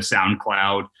find the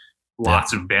SoundCloud.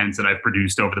 Lots of bands that I've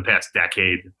produced over the past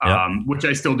decade, which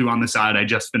I still do on the side. I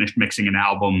just finished mixing an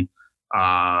album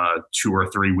 2 or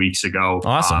 3 weeks ago.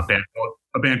 Awesome.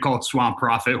 A band called Swamp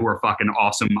Prophet, who are fucking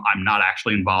awesome. I'm not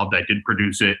actually involved. I did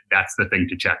produce it. That's the thing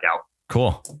to check out.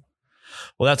 Cool.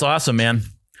 Well, that's awesome, man.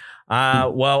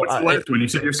 What's the last one? You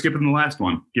said you're skipping the last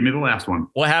one. Give me the last one.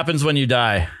 What happens when you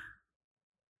die?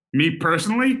 Me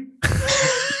personally?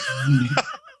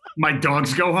 My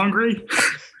dogs go hungry?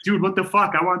 Dude, what the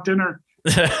fuck? I want dinner.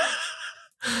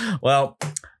 Well,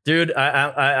 dude,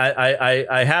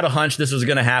 I had a hunch this was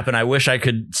going to happen. I wish I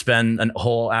could spend a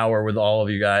whole hour with all of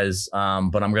you guys,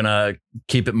 but I'm going to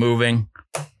keep it moving.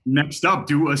 Next up,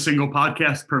 do a single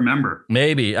podcast per member.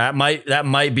 Maybe that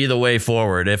might be the way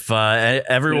forward. If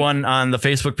everyone on the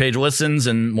Facebook page listens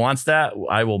and wants that,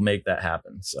 I will make that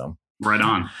happen. So right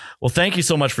on. Well, thank you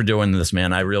so much for doing this,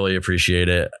 man. I really appreciate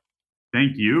it.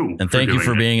 Thank you. And thank you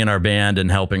for being in our band and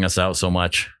helping us out so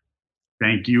much.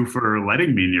 Thank you for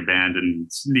letting me in your band and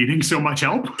needing so much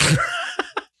help.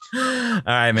 All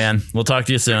right, man. We'll talk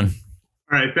to you soon.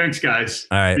 All right. Thanks, guys.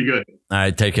 All right. Be good. All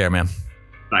right. Take care, man.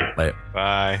 Bye. Bye.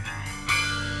 Bye.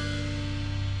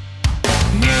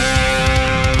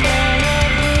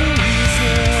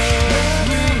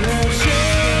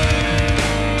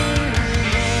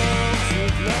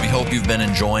 We hope you've been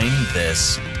enjoying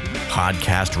this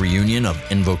podcast reunion of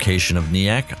Invocation of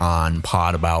Nehek on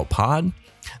Pod About Pod.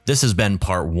 This has been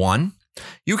part 1.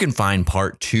 You can find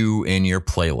part 2 in your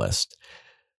playlist.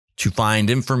 To find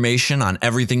information on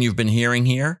everything you've been hearing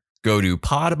here, go to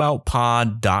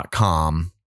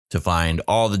podaboutpod.com to find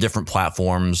all the different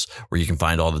platforms where you can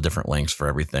find all the different links for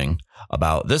everything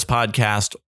about this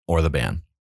podcast or the band.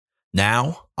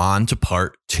 Now, on to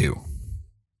part 2.